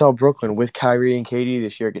 Even we saw Brooklyn with Kyrie and KD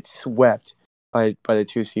this year get swept by the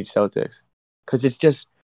 2 seed Celtics, because it's just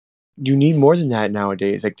you need more than that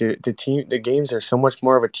nowadays. Like the games are so much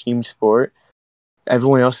more of a team sport.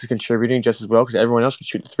 Everyone else is contributing just as well because everyone else can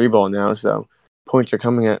shoot the 3 ball now. So points are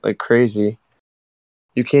coming at like crazy.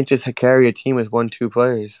 You can't just carry a team with 1-2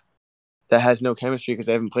 players that has no chemistry because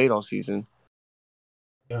they haven't played all season.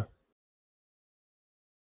 Yeah.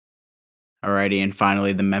 Alrighty, and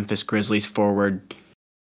finally, the Memphis Grizzlies forward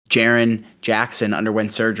Jaren Jackson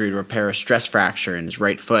underwent surgery to repair a stress fracture in his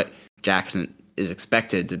right foot. Jackson is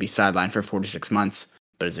expected to be sidelined for 46 months,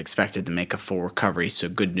 but is expected to make a full recovery, so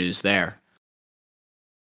good news there.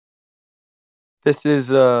 This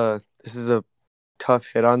is a tough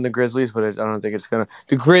hit on the Grizzlies, but I don't think it's gonna.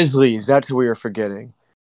 The Grizzlies, that's who we were forgetting.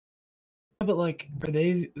 Yeah, but like,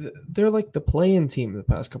 they're like the play-in team the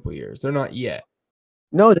past couple of years. They're not yet.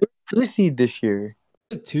 No, they're 2 seed this year.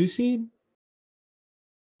 The 2 seed?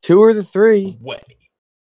 2 or the 3? Way.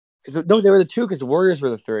 No, they were the 2 because the Warriors were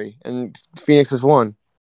the 3 and Phoenix was 1.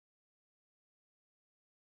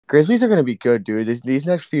 Grizzlies are going to be good, dude. These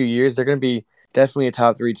next few years, they're going to be definitely a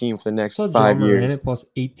top 3 team for the next 5 years. Plus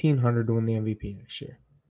 1,800 to win the MVP next year.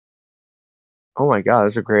 Oh my God,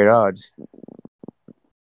 those are great odds.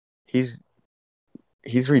 He's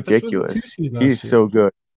ridiculous. He's so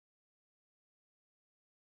good.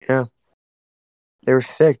 Yeah. They were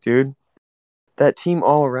sick, dude. That team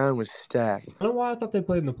all around was stacked. I don't know why I thought they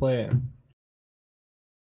played in the play-in.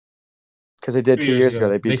 Because they did 2 years ago.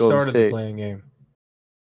 They beat Golden State. They started the play-in game.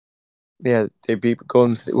 Yeah, they beat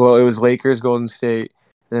Golden State. Well, it was Lakers, Golden State,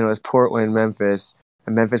 and then it was Portland, Memphis.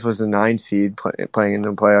 And Memphis was the 9 seed playing in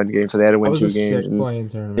the play-on game, so they had to win 2 games. That was a sick play-in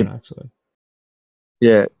tournament, actually.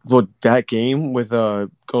 Yeah, well, that game with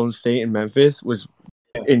Golden State and Memphis was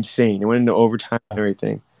insane. It went into overtime and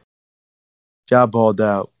everything. Ja balled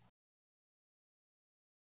out.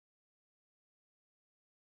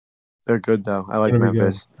 They're good, though. I like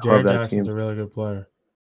Memphis. I love that Jackson's team. A really good player.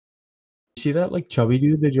 You see that, like, chubby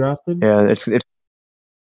dude they drafted? Yeah, it's see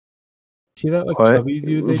that, like, chubby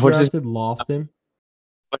dude they drafted? Lofton?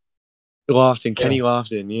 Lofton, Kenny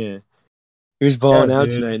Lofton, yeah. He was balling out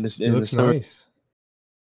tonight in the summer. Nice.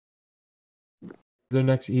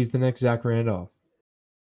 He's the next Zach Randolph.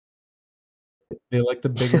 They like the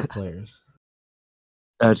bigger players.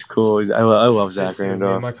 That's cool. I love Zach Randolph.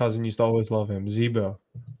 Me and my cousin used to always love him. Zebo.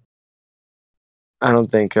 I don't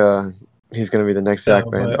think he's going to be the next Zach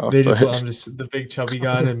Randolph. They just the big chubby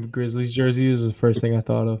guy in Grizzlies jersey was the first thing I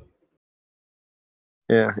thought of.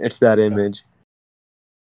 Yeah, it's that image.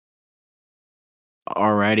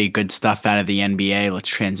 Alrighty, good stuff out of the NBA. Let's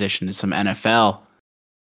transition to some NFL.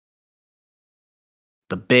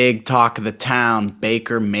 The big talk of the town,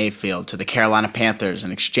 Baker Mayfield to the Carolina Panthers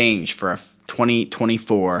in exchange for a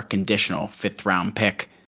 2024 conditional 5th-round pick.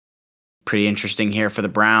 Pretty interesting here for the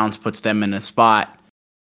Browns. Puts them in a spot.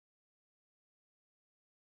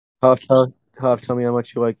 Huff, tell me how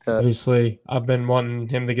much you like that. Obviously, I've been wanting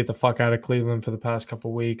him to get the fuck out of Cleveland for the past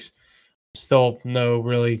couple weeks. Still no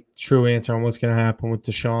really true answer on what's going to happen with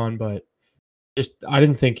Deshaun, but I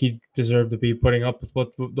didn't think he deserved to be putting up with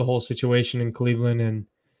what the whole situation in Cleveland. And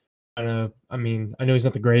I mean, I know he's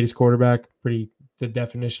not the greatest quarterback, pretty the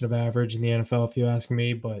definition of average in the NFL, if you ask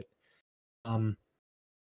me. But I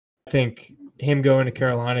think him going to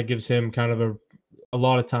Carolina gives him kind of a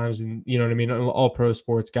lot of times, and you know what I mean. All pro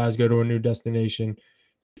sports guys go to a new destination,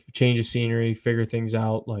 change of scenery, figure things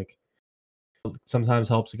out. Like sometimes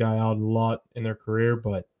helps a guy out a lot in their career,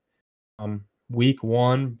 but. Week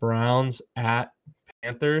 1, Browns at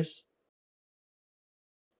Panthers.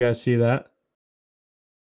 You guys see that?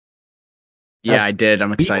 Yeah, I did.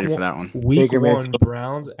 I'm excited for that one. Week 1,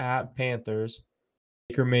 Browns at Panthers.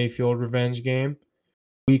 Baker Mayfield revenge game.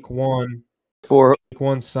 Week 1,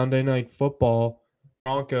 Sunday Night Football.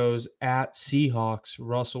 Broncos at Seahawks.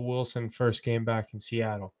 Russell Wilson first game back in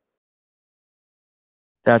Seattle.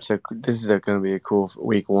 This is going to be a cool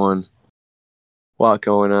week 1. A lot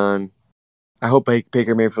going on. I hope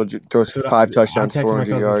Baker Mayfield throws 5 touchdowns, 400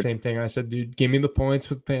 yards. The same thing. I said, dude, give me the points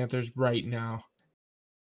with Panthers right now.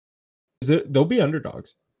 They'll be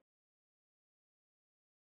underdogs.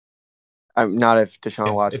 I'm not if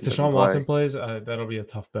Deshaun Watson. If Deshaun Watson plays, that'll be a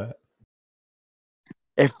tough bet.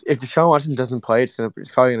 If Deshaun Watson doesn't play, it's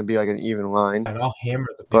probably gonna be like an even line. And I'll hammer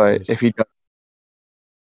the But Panthers. if he does,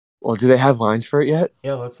 well, do they have lines for it yet?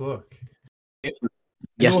 Yeah, let's look.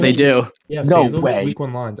 Yes, they do. Yeah, no way. Week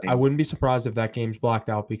 1 lines. I wouldn't be surprised if that game's blacked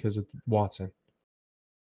out because of Watson.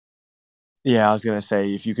 Yeah, I was gonna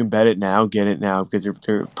say if you can bet it now, get it now because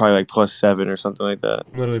they're probably like +7 or something like that.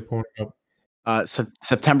 I'm literally pulling it up.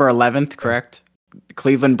 September 11th, correct?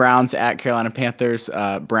 Cleveland Browns at Carolina Panthers.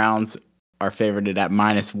 Browns are favored at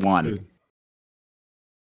 -1. Dude.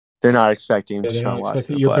 They're not expecting Deshaun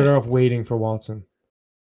Watson. You're better off waiting for Watson.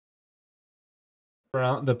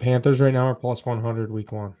 The Panthers right now are +100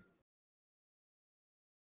 week 1.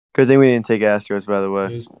 Good thing we didn't take Astros, by the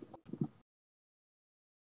way.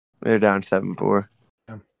 They're down 7-4.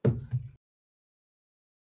 Yeah.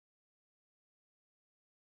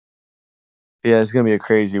 Yeah, it's gonna be a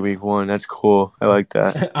crazy week 1. That's cool. I like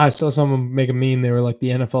that. I saw someone make a meme. They were like, the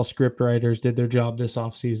NFL script writers did their job this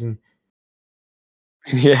offseason.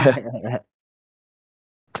 Yeah,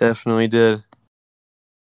 definitely did.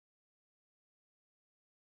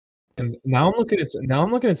 And now I'm looking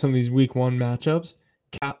at some of these week 1 matchups.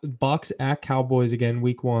 Bucks at Cowboys again,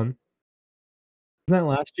 week 1. Wasn't that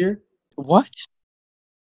last year? What?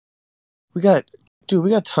 We got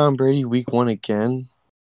Tom Brady week 1 again.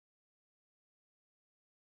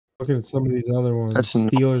 Looking at some of these other ones. That's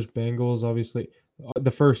Steelers, Bengals, obviously.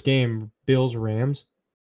 The first game, Bills, Rams.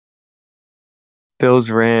 Bills,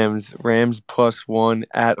 Rams +1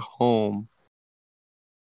 at home.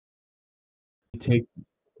 You take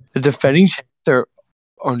The defending champs are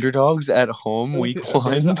underdogs at home week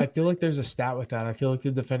 1. I feel like there's a stat with that. I feel like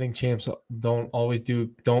the defending champs don't always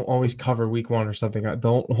cover week 1 or something.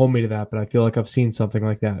 Don't hold me to that, but I feel like I've seen something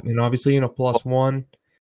like that. And obviously, +1.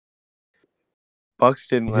 Bucks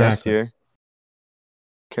didn't last year.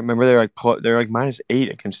 Can't remember, they're like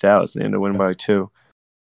 -8 against Dallas, and they ended up winning by 2.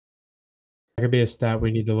 That could be a stat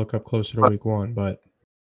we need to look up closer to week 1, but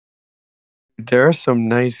there are some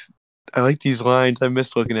nice. I like these lines. I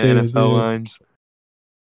miss looking at NFL lines.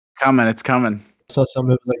 It's coming. I saw some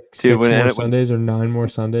of it was like 6 more Sundays or 9 more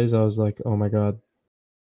Sundays. I was like, oh my god.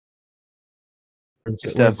 It's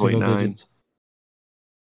definitely 9. Digits.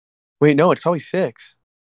 Wait, no, it's probably 6.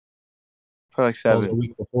 Probably like 7. A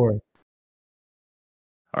week before.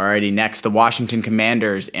 Alrighty, next, the Washington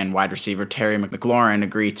Commanders and wide receiver Terry McLaurin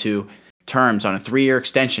agree to terms on a 3-year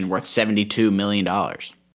extension worth $72 million.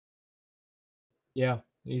 Yeah,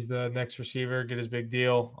 he's the next receiver, get his big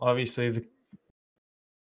deal. Obviously, the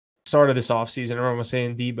start of this offseason, everyone was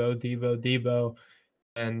saying Debo.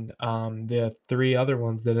 And the 3 other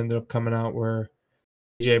ones that ended up coming out were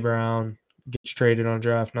A.J. Brown gets traded on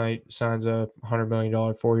draft night, signs a $100 million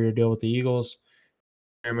 4-year deal with the Eagles.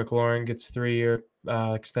 Terry McLaurin gets 3-year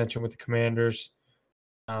extension with the Commanders.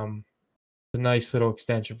 It's a nice little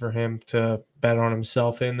extension for him to bet on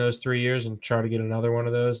himself in those 3 years and try to get another one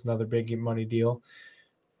of those, another big money deal.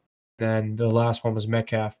 And the last one was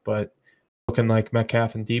Metcalf, but looking like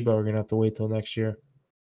Metcalf and Debo are going to have to wait till next year.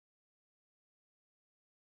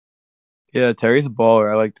 Yeah, Terry's a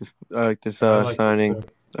baller. I like this signing.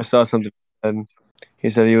 I saw something, and he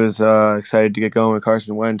said he was excited to get going with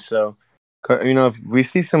Carson Wentz. So, if we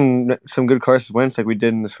see some good Carson Wentz like we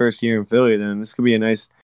did in his first year in Philly, then this could be a nice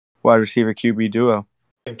wide receiver QB duo.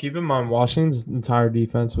 And keep in mind, Washington's entire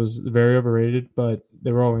defense was very overrated, but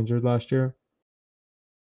they were all injured last year.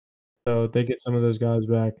 So they get some of those guys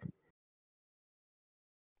back.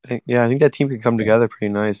 I think that team could come together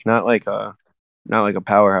pretty nice. Not like a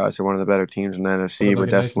powerhouse or one of the better teams in the NFC, but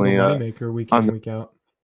definitely nice maker week in, week out.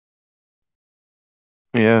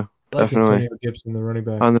 Yeah, I like definitely. Antonio Gibson, the running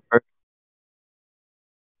back.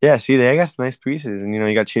 Yeah, see, they got some nice pieces, and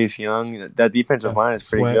you got Chase Young. That defensive line is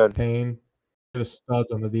pretty good. Payne, there's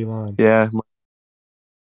studs on the D line. Yeah,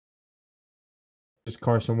 just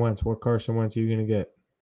Carson Wentz. What Carson Wentz are you gonna get?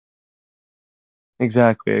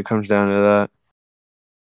 Exactly, it comes down to that.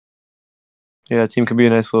 Yeah, that team could be a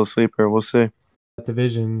nice little sleeper. We'll see. That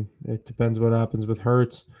division, it depends what happens with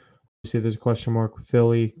Hurts. Obviously, there's a question mark with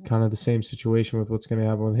Philly. Kind of the same situation with what's going to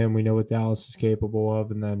happen with him. We know what Dallas is capable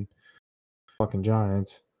of, and then fucking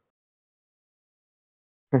Giants.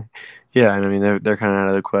 Yeah, and I mean they're kind of out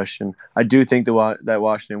of the question. I do think that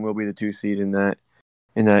Washington will be the 2 seed in that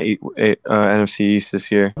NFC East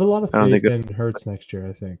this year. I have a lot of faith in Hurts next year.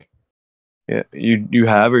 I think. Yeah, you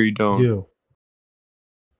have or you don't? I do.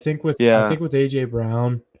 I think with AJ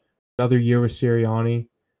Brown, another year with Sirianni,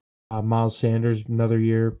 Miles Sanders, another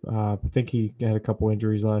year. I think he had a couple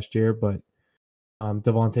injuries last year, but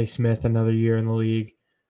Devontae Smith, another year in the league.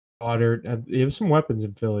 Goddard, you have some weapons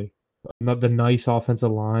in Philly. The nice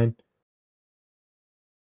offensive line.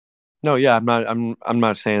 No, yeah, I'm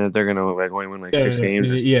not saying that they're gonna win 6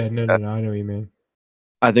 games. Yeah, no, I know what you mean.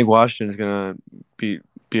 I think Washington's gonna be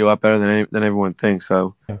a lot better than everyone thinks.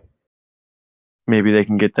 So maybe they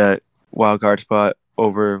can get that wild card spot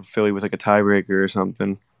over Philly with a tiebreaker or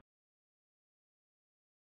something.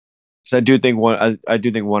 So I do think one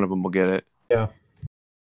of them will get it. Yeah.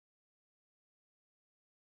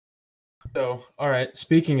 So, all right.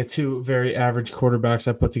 Speaking of 2 very average quarterbacks,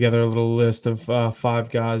 I put together a little list of 5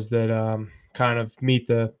 guys that kind of meet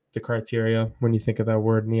the criteria when you think of that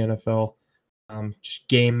word in the NFL. Just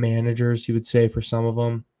game managers, you would say, for some of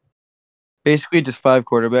them. Basically, just 5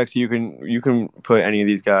 quarterbacks. You can put any of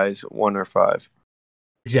these guys 1 or 5.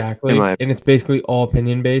 Exactly, and it's basically all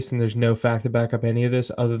opinion based, and there's no fact to back up any of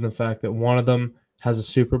this, other than the fact that one of them has a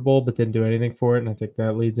Super Bowl but didn't do anything for it, and I think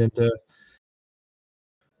that leads into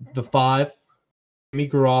the 5. Jimmy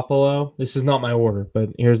Garoppolo. This is not my order, but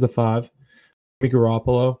here's the 5. Jimmy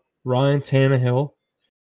Garoppolo, Ryan Tannehill,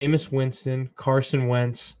 Jameis Winston, Carson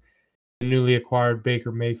Wentz, the newly acquired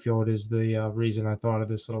Baker Mayfield is the reason I thought of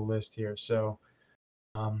this little list here. So,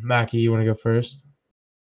 Mackie, you want to go first?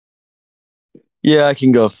 Yeah, I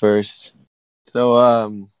can go first. So, a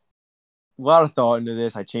lot of thought into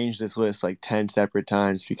this. I changed this list like 10 separate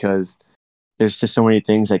times because there's just so many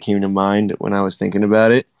things that came to mind when I was thinking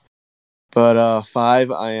about it. But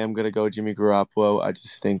 5, I am going to go Jimmy Garoppolo. I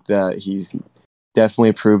just think that he's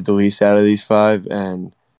definitely proved the least out of these 5.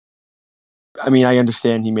 And, I mean, I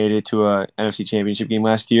understand he made it to a NFC Championship game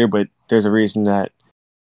last year, but there's a reason that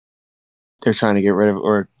they're trying to get rid of,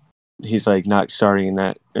 or he's like not starting in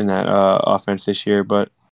that offense this year. But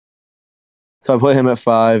so I put him at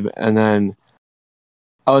 5, and then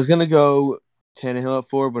I was gonna go Tannehill at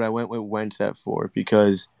 4, but I went with Wentz at 4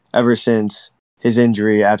 because ever since his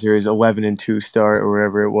injury after his 11-2 start or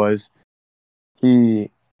whatever it was, he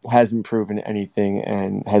hasn't proven anything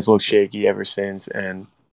and has looked shaky ever since and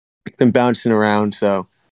been bouncing around. So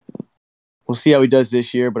we'll see how he does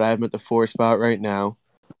this year, but I have him at the 4 spot right now.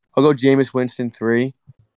 I'll go Jameis Winston 3.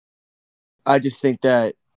 I just think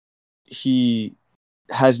that he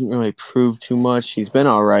hasn't really proved too much. He's been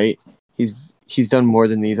all right. He's done more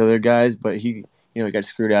than these other guys, but he got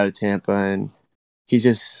screwed out of Tampa, and he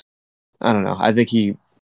just, I don't know. I think he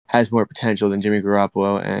has more potential than Jimmy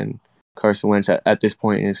Garoppolo and Carson Wentz at this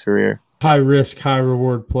point in his career. High risk, high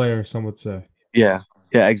reward player, some would say. Yeah,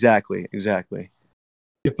 exactly. He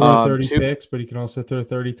can throw 30 2, picks, but he can also throw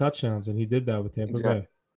 30 touchdowns, and he did that with Tampa Bay.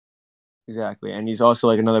 Exactly, and he's also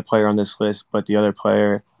like another player on this list, but the other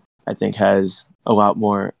player I think has a lot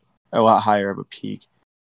higher of a peak.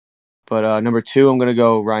 But number 2, I'm gonna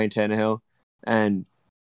go Ryan Tannehill, and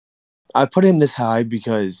I put him this high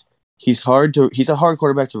because he's a hard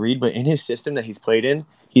quarterback to read, but in his system that he's played in,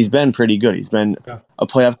 he's been pretty good. He's been a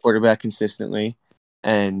playoff quarterback consistently,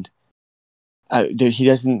 and he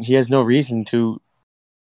has no reason to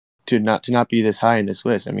not be this high in this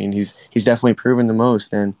list. I mean, he's definitely proven the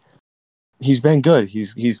most, and he's been good.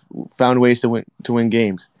 He's found ways to win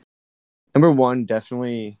games. Number 1,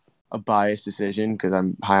 definitely a biased decision because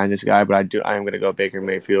I'm high on this guy, but I am going to go Baker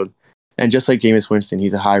Mayfield. And just like Jameis Winston,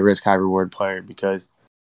 he's a high risk, high reward player because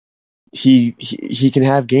he can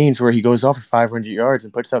have games where he goes off for 500 yards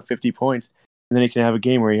and puts up 50 points, and then he can have a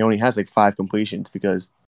game where he only has like 5 completions because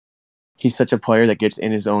he's such a player that gets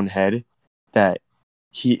in his own head that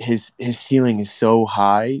his ceiling is so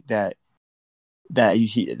high that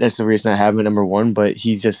that's the reason I have him at number 1. But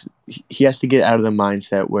he has to get out of the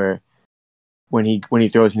mindset where when he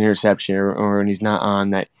throws an interception or when he's not on,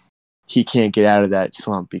 that he can't get out of that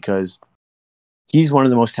slump because he's one of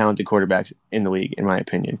the most talented quarterbacks in the league, in my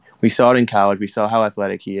opinion. We saw it in college. We saw how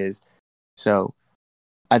athletic he is. So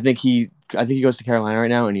I think he goes to Carolina right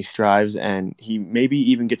now and he strives, and he maybe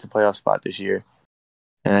even gets a playoff spot this year.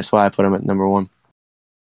 And that's why I put him at number 1.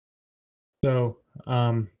 So,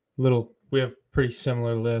 we have pretty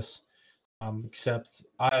similar lists, except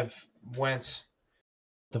I've Wentz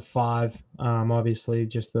the 5. Obviously,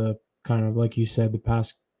 just the kind of like you said, the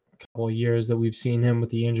past couple of years that we've seen him with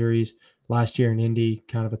the injuries. Last year in Indy,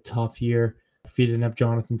 kind of a tough year. If he didn't have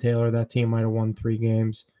Jonathan Taylor, that team might have won 3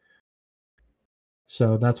 games.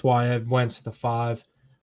 So that's why I had Wentz at the 5.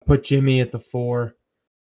 Put Jimmy at the 4,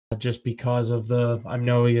 just because of I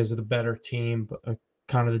know he is the better team, but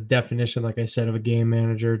kind of the definition, like I said, of a game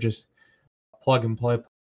manager, just plug and play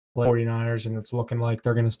 49ers, and it's looking like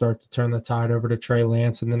they're going to start to turn the tide over to Trey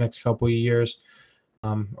Lance in the next couple of years,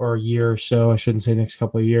 or a year or so. I shouldn't say next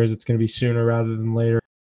couple of years. It's going to be sooner rather than later.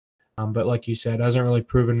 But like you said, hasn't really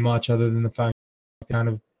proven much other than the fact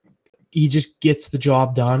that he just gets the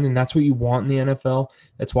job done, and that's what you want in the NFL.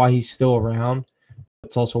 That's why he's still around.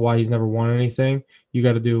 That's also why he's never won anything. You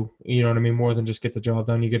got to do, more than just get the job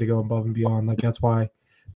done. You got to go above and beyond. Like, that's why,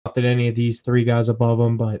 not that any of these 3 guys above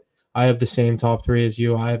him, but I have the same top 3 as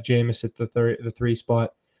you. I have Jameis at the 3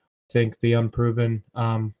 spot. I think the unproven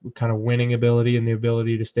kind of winning ability and the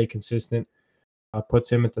ability to stay consistent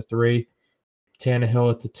puts him at the 3. Tannehill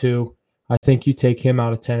at the 2. I think you take him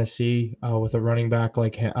out of Tennessee with a running back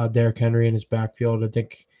like Derrick Henry in his backfield. I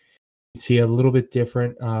think you see a little bit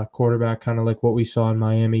different quarterback, kind of like what we saw in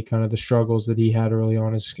Miami, kind of the struggles that he had early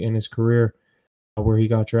on in his career where he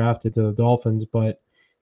got drafted to the Dolphins. But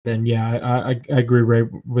then, yeah, I agree right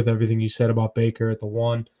with everything you said about Baker at the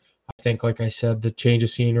 1. I think, like I said, the change of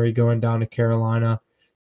scenery going down to Carolina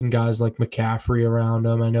and guys like McCaffrey around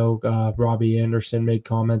him. I know Robbie Anderson made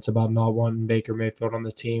comments about not wanting Baker Mayfield on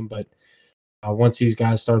the team, but once these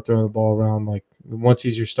guys start throwing the ball around, like once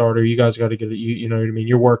he's your starter, you guys got to get it. You know what I mean?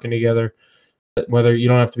 You're working together. Whether you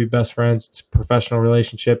don't have to be best friends, it's a professional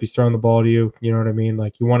relationship. He's throwing the ball to you. You know what I mean?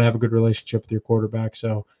 Like, you want to have a good relationship with your quarterback.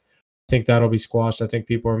 So I think that'll be squashed. I think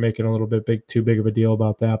people are making a little bit too big of a deal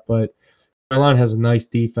about that. But Carolina has a nice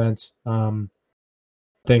defense. I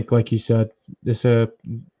think, like you said, this that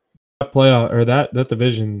playoff or that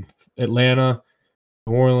division, Atlanta,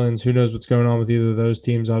 New Orleans, who knows what's going on with either of those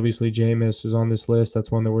teams. Obviously, Jameis is on this list.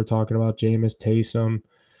 That's one that we're talking about. Jameis, Taysom.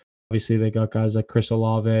 Obviously, they got guys like Chris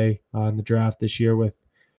Olave in the draft this year.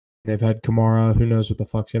 They've had Kamara. Who knows what the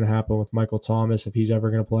fuck's going to happen with Michael Thomas, if he's ever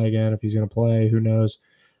going to play again, if he's going to play, who knows.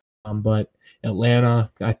 But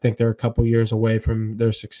Atlanta, I think they're a couple years away from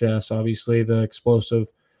their success. Obviously, the explosive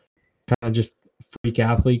kind of just freak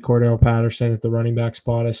athlete, Cordell Patterson at the running back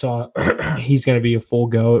spot. I saw he's going to be a full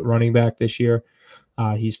go at running back this year.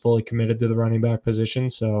 He's fully committed to the running back position,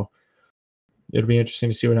 so it'll be interesting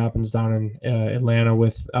to see what happens down in Atlanta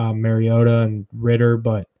with Mariota and Ritter.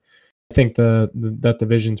 But I think that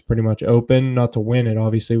division's pretty much open, not to win it,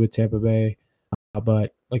 obviously, with Tampa Bay.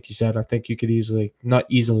 But like you said, I think you could not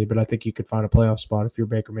easily, but I think you could find a playoff spot if you're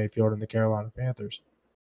Baker Mayfield and the Carolina Panthers.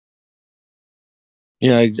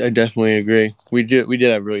 Yeah, I definitely agree. We did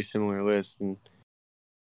have really similar lists, and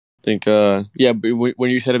I think but when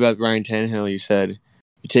you said about Ryan Tannehill, you said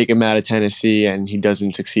you take him out of Tennessee and he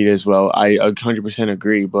doesn't succeed as well. I 100%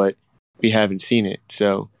 agree, but we haven't seen it,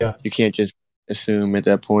 so you can't just assume at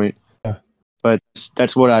that point. Yeah. But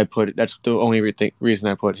that's what I put. That's the only reason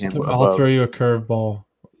I put him. I'll throw you a curveball.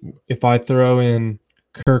 If I throw in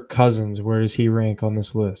Kirk Cousins, where does he rank on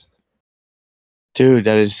this list? Dude,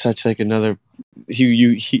 that is such like another.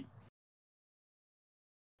 He.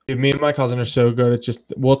 Dude, me and my cousin are so good. It's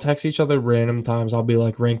just we'll text each other random times. I'll be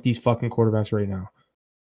like, rank these fucking quarterbacks right now.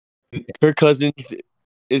 Kirk Cousins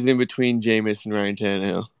is in between Jameis and Ryan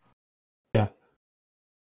Tannehill. Yeah.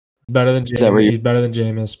 Better than Jameis. He's better than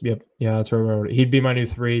Jameis. Yep. Yeah, that's where we wrote it. He'd be my new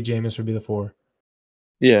 3. Jameis would be the 4.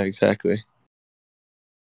 Yeah, exactly.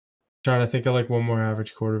 Trying to think of like one more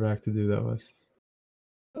average quarterback to do that with.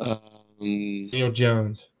 Daniel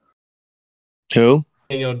Jones. Who?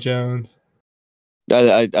 Daniel Jones.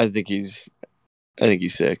 I think he's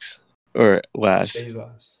 6 or last. He's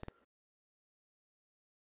last.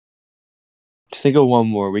 Just think of one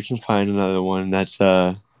more. We can find another one that's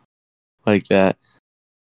like that.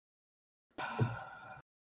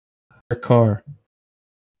 Carr.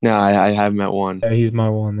 No, I have him at 1. Yeah, he's my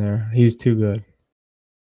 1 there. He's too good.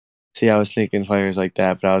 See, I was thinking players like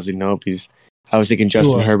that, but I was like, nope. I was thinking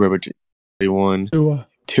Justin Herbert, but he won.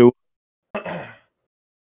 2.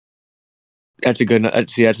 That's a good.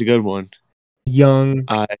 That's a good one. Young.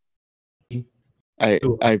 I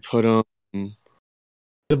put him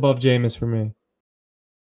above Jameis for me.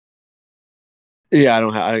 Yeah, I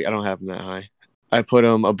don't have him that high. I put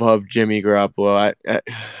him above Jimmy Garoppolo. I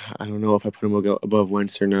don't know if I put him above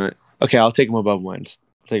Wentz or not. Okay, I'll take him above Wentz.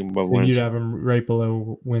 Wentz. You'd have him right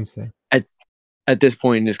below Wentz there. At this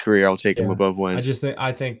point in his career, I'll take him above Wentz.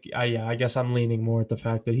 I guess I'm leaning more at the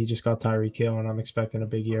fact that he just got Tyreek Hill, and I'm expecting a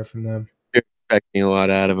big year from them. You're expecting a lot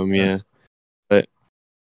out of him, yeah. But it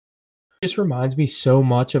just reminds me so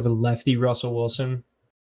much of a lefty Russell Wilson.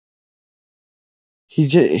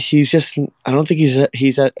 He's just. I don't think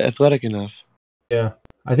he's athletic enough. Yeah,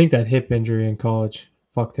 I think that hip injury in college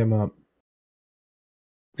fucked him up.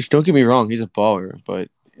 Which, don't get me wrong, he's a baller, but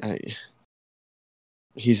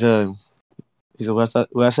he's a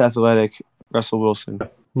less athletic Russell Wilson.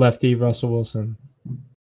 Lefty Russell Wilson.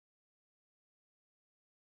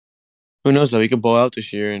 Who knows though? He could ball out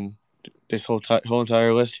this year, and this whole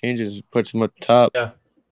entire list changes, puts him at the top. Yeah.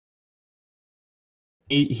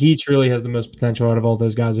 He truly has the most potential out of all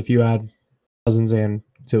those guys if you add Cousins and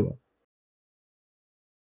Tua.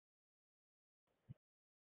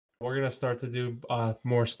 We're going to start to do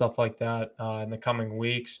more stuff like that in the coming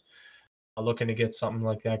weeks. Looking to get something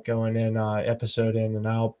like that going in, episode in and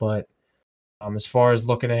out. But as far as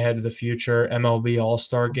looking ahead to the future, MLB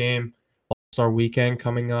All-Star Game, All-Star Weekend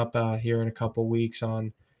coming up here in a couple weeks.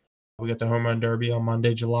 We got the Home Run Derby on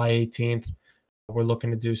Monday, July 18th. We're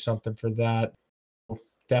looking to do something for that.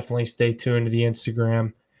 Definitely stay tuned to the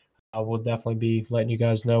Instagram. We'll definitely be letting you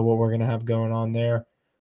guys know what we're going to have going on there.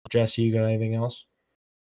 Jesse, you got anything else?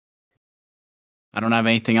 I don't have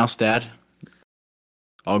anything else to add.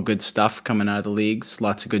 All good stuff coming out of the leagues.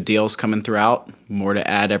 Lots of good deals coming throughout. More to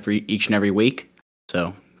add each and every week.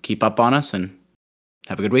 So keep up on us and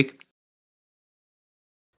have a good week.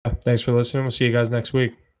 Thanks for listening. We'll see you guys next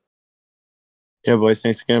week. Yeah, boys.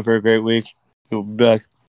 Thanks again for a great week. We'll be back.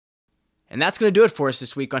 And that's going to do it for us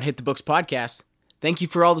this week on Hit the Books Podcast. Thank you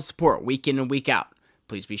for all the support week in and week out.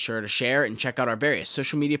 Please be sure to share and check out our various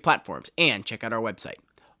social media platforms and check out our website.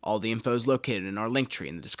 All the info is located in our link tree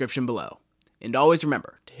in the description below. And always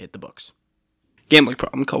remember to hit the books. Gambling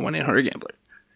problem, call 1-800-GAMBLER.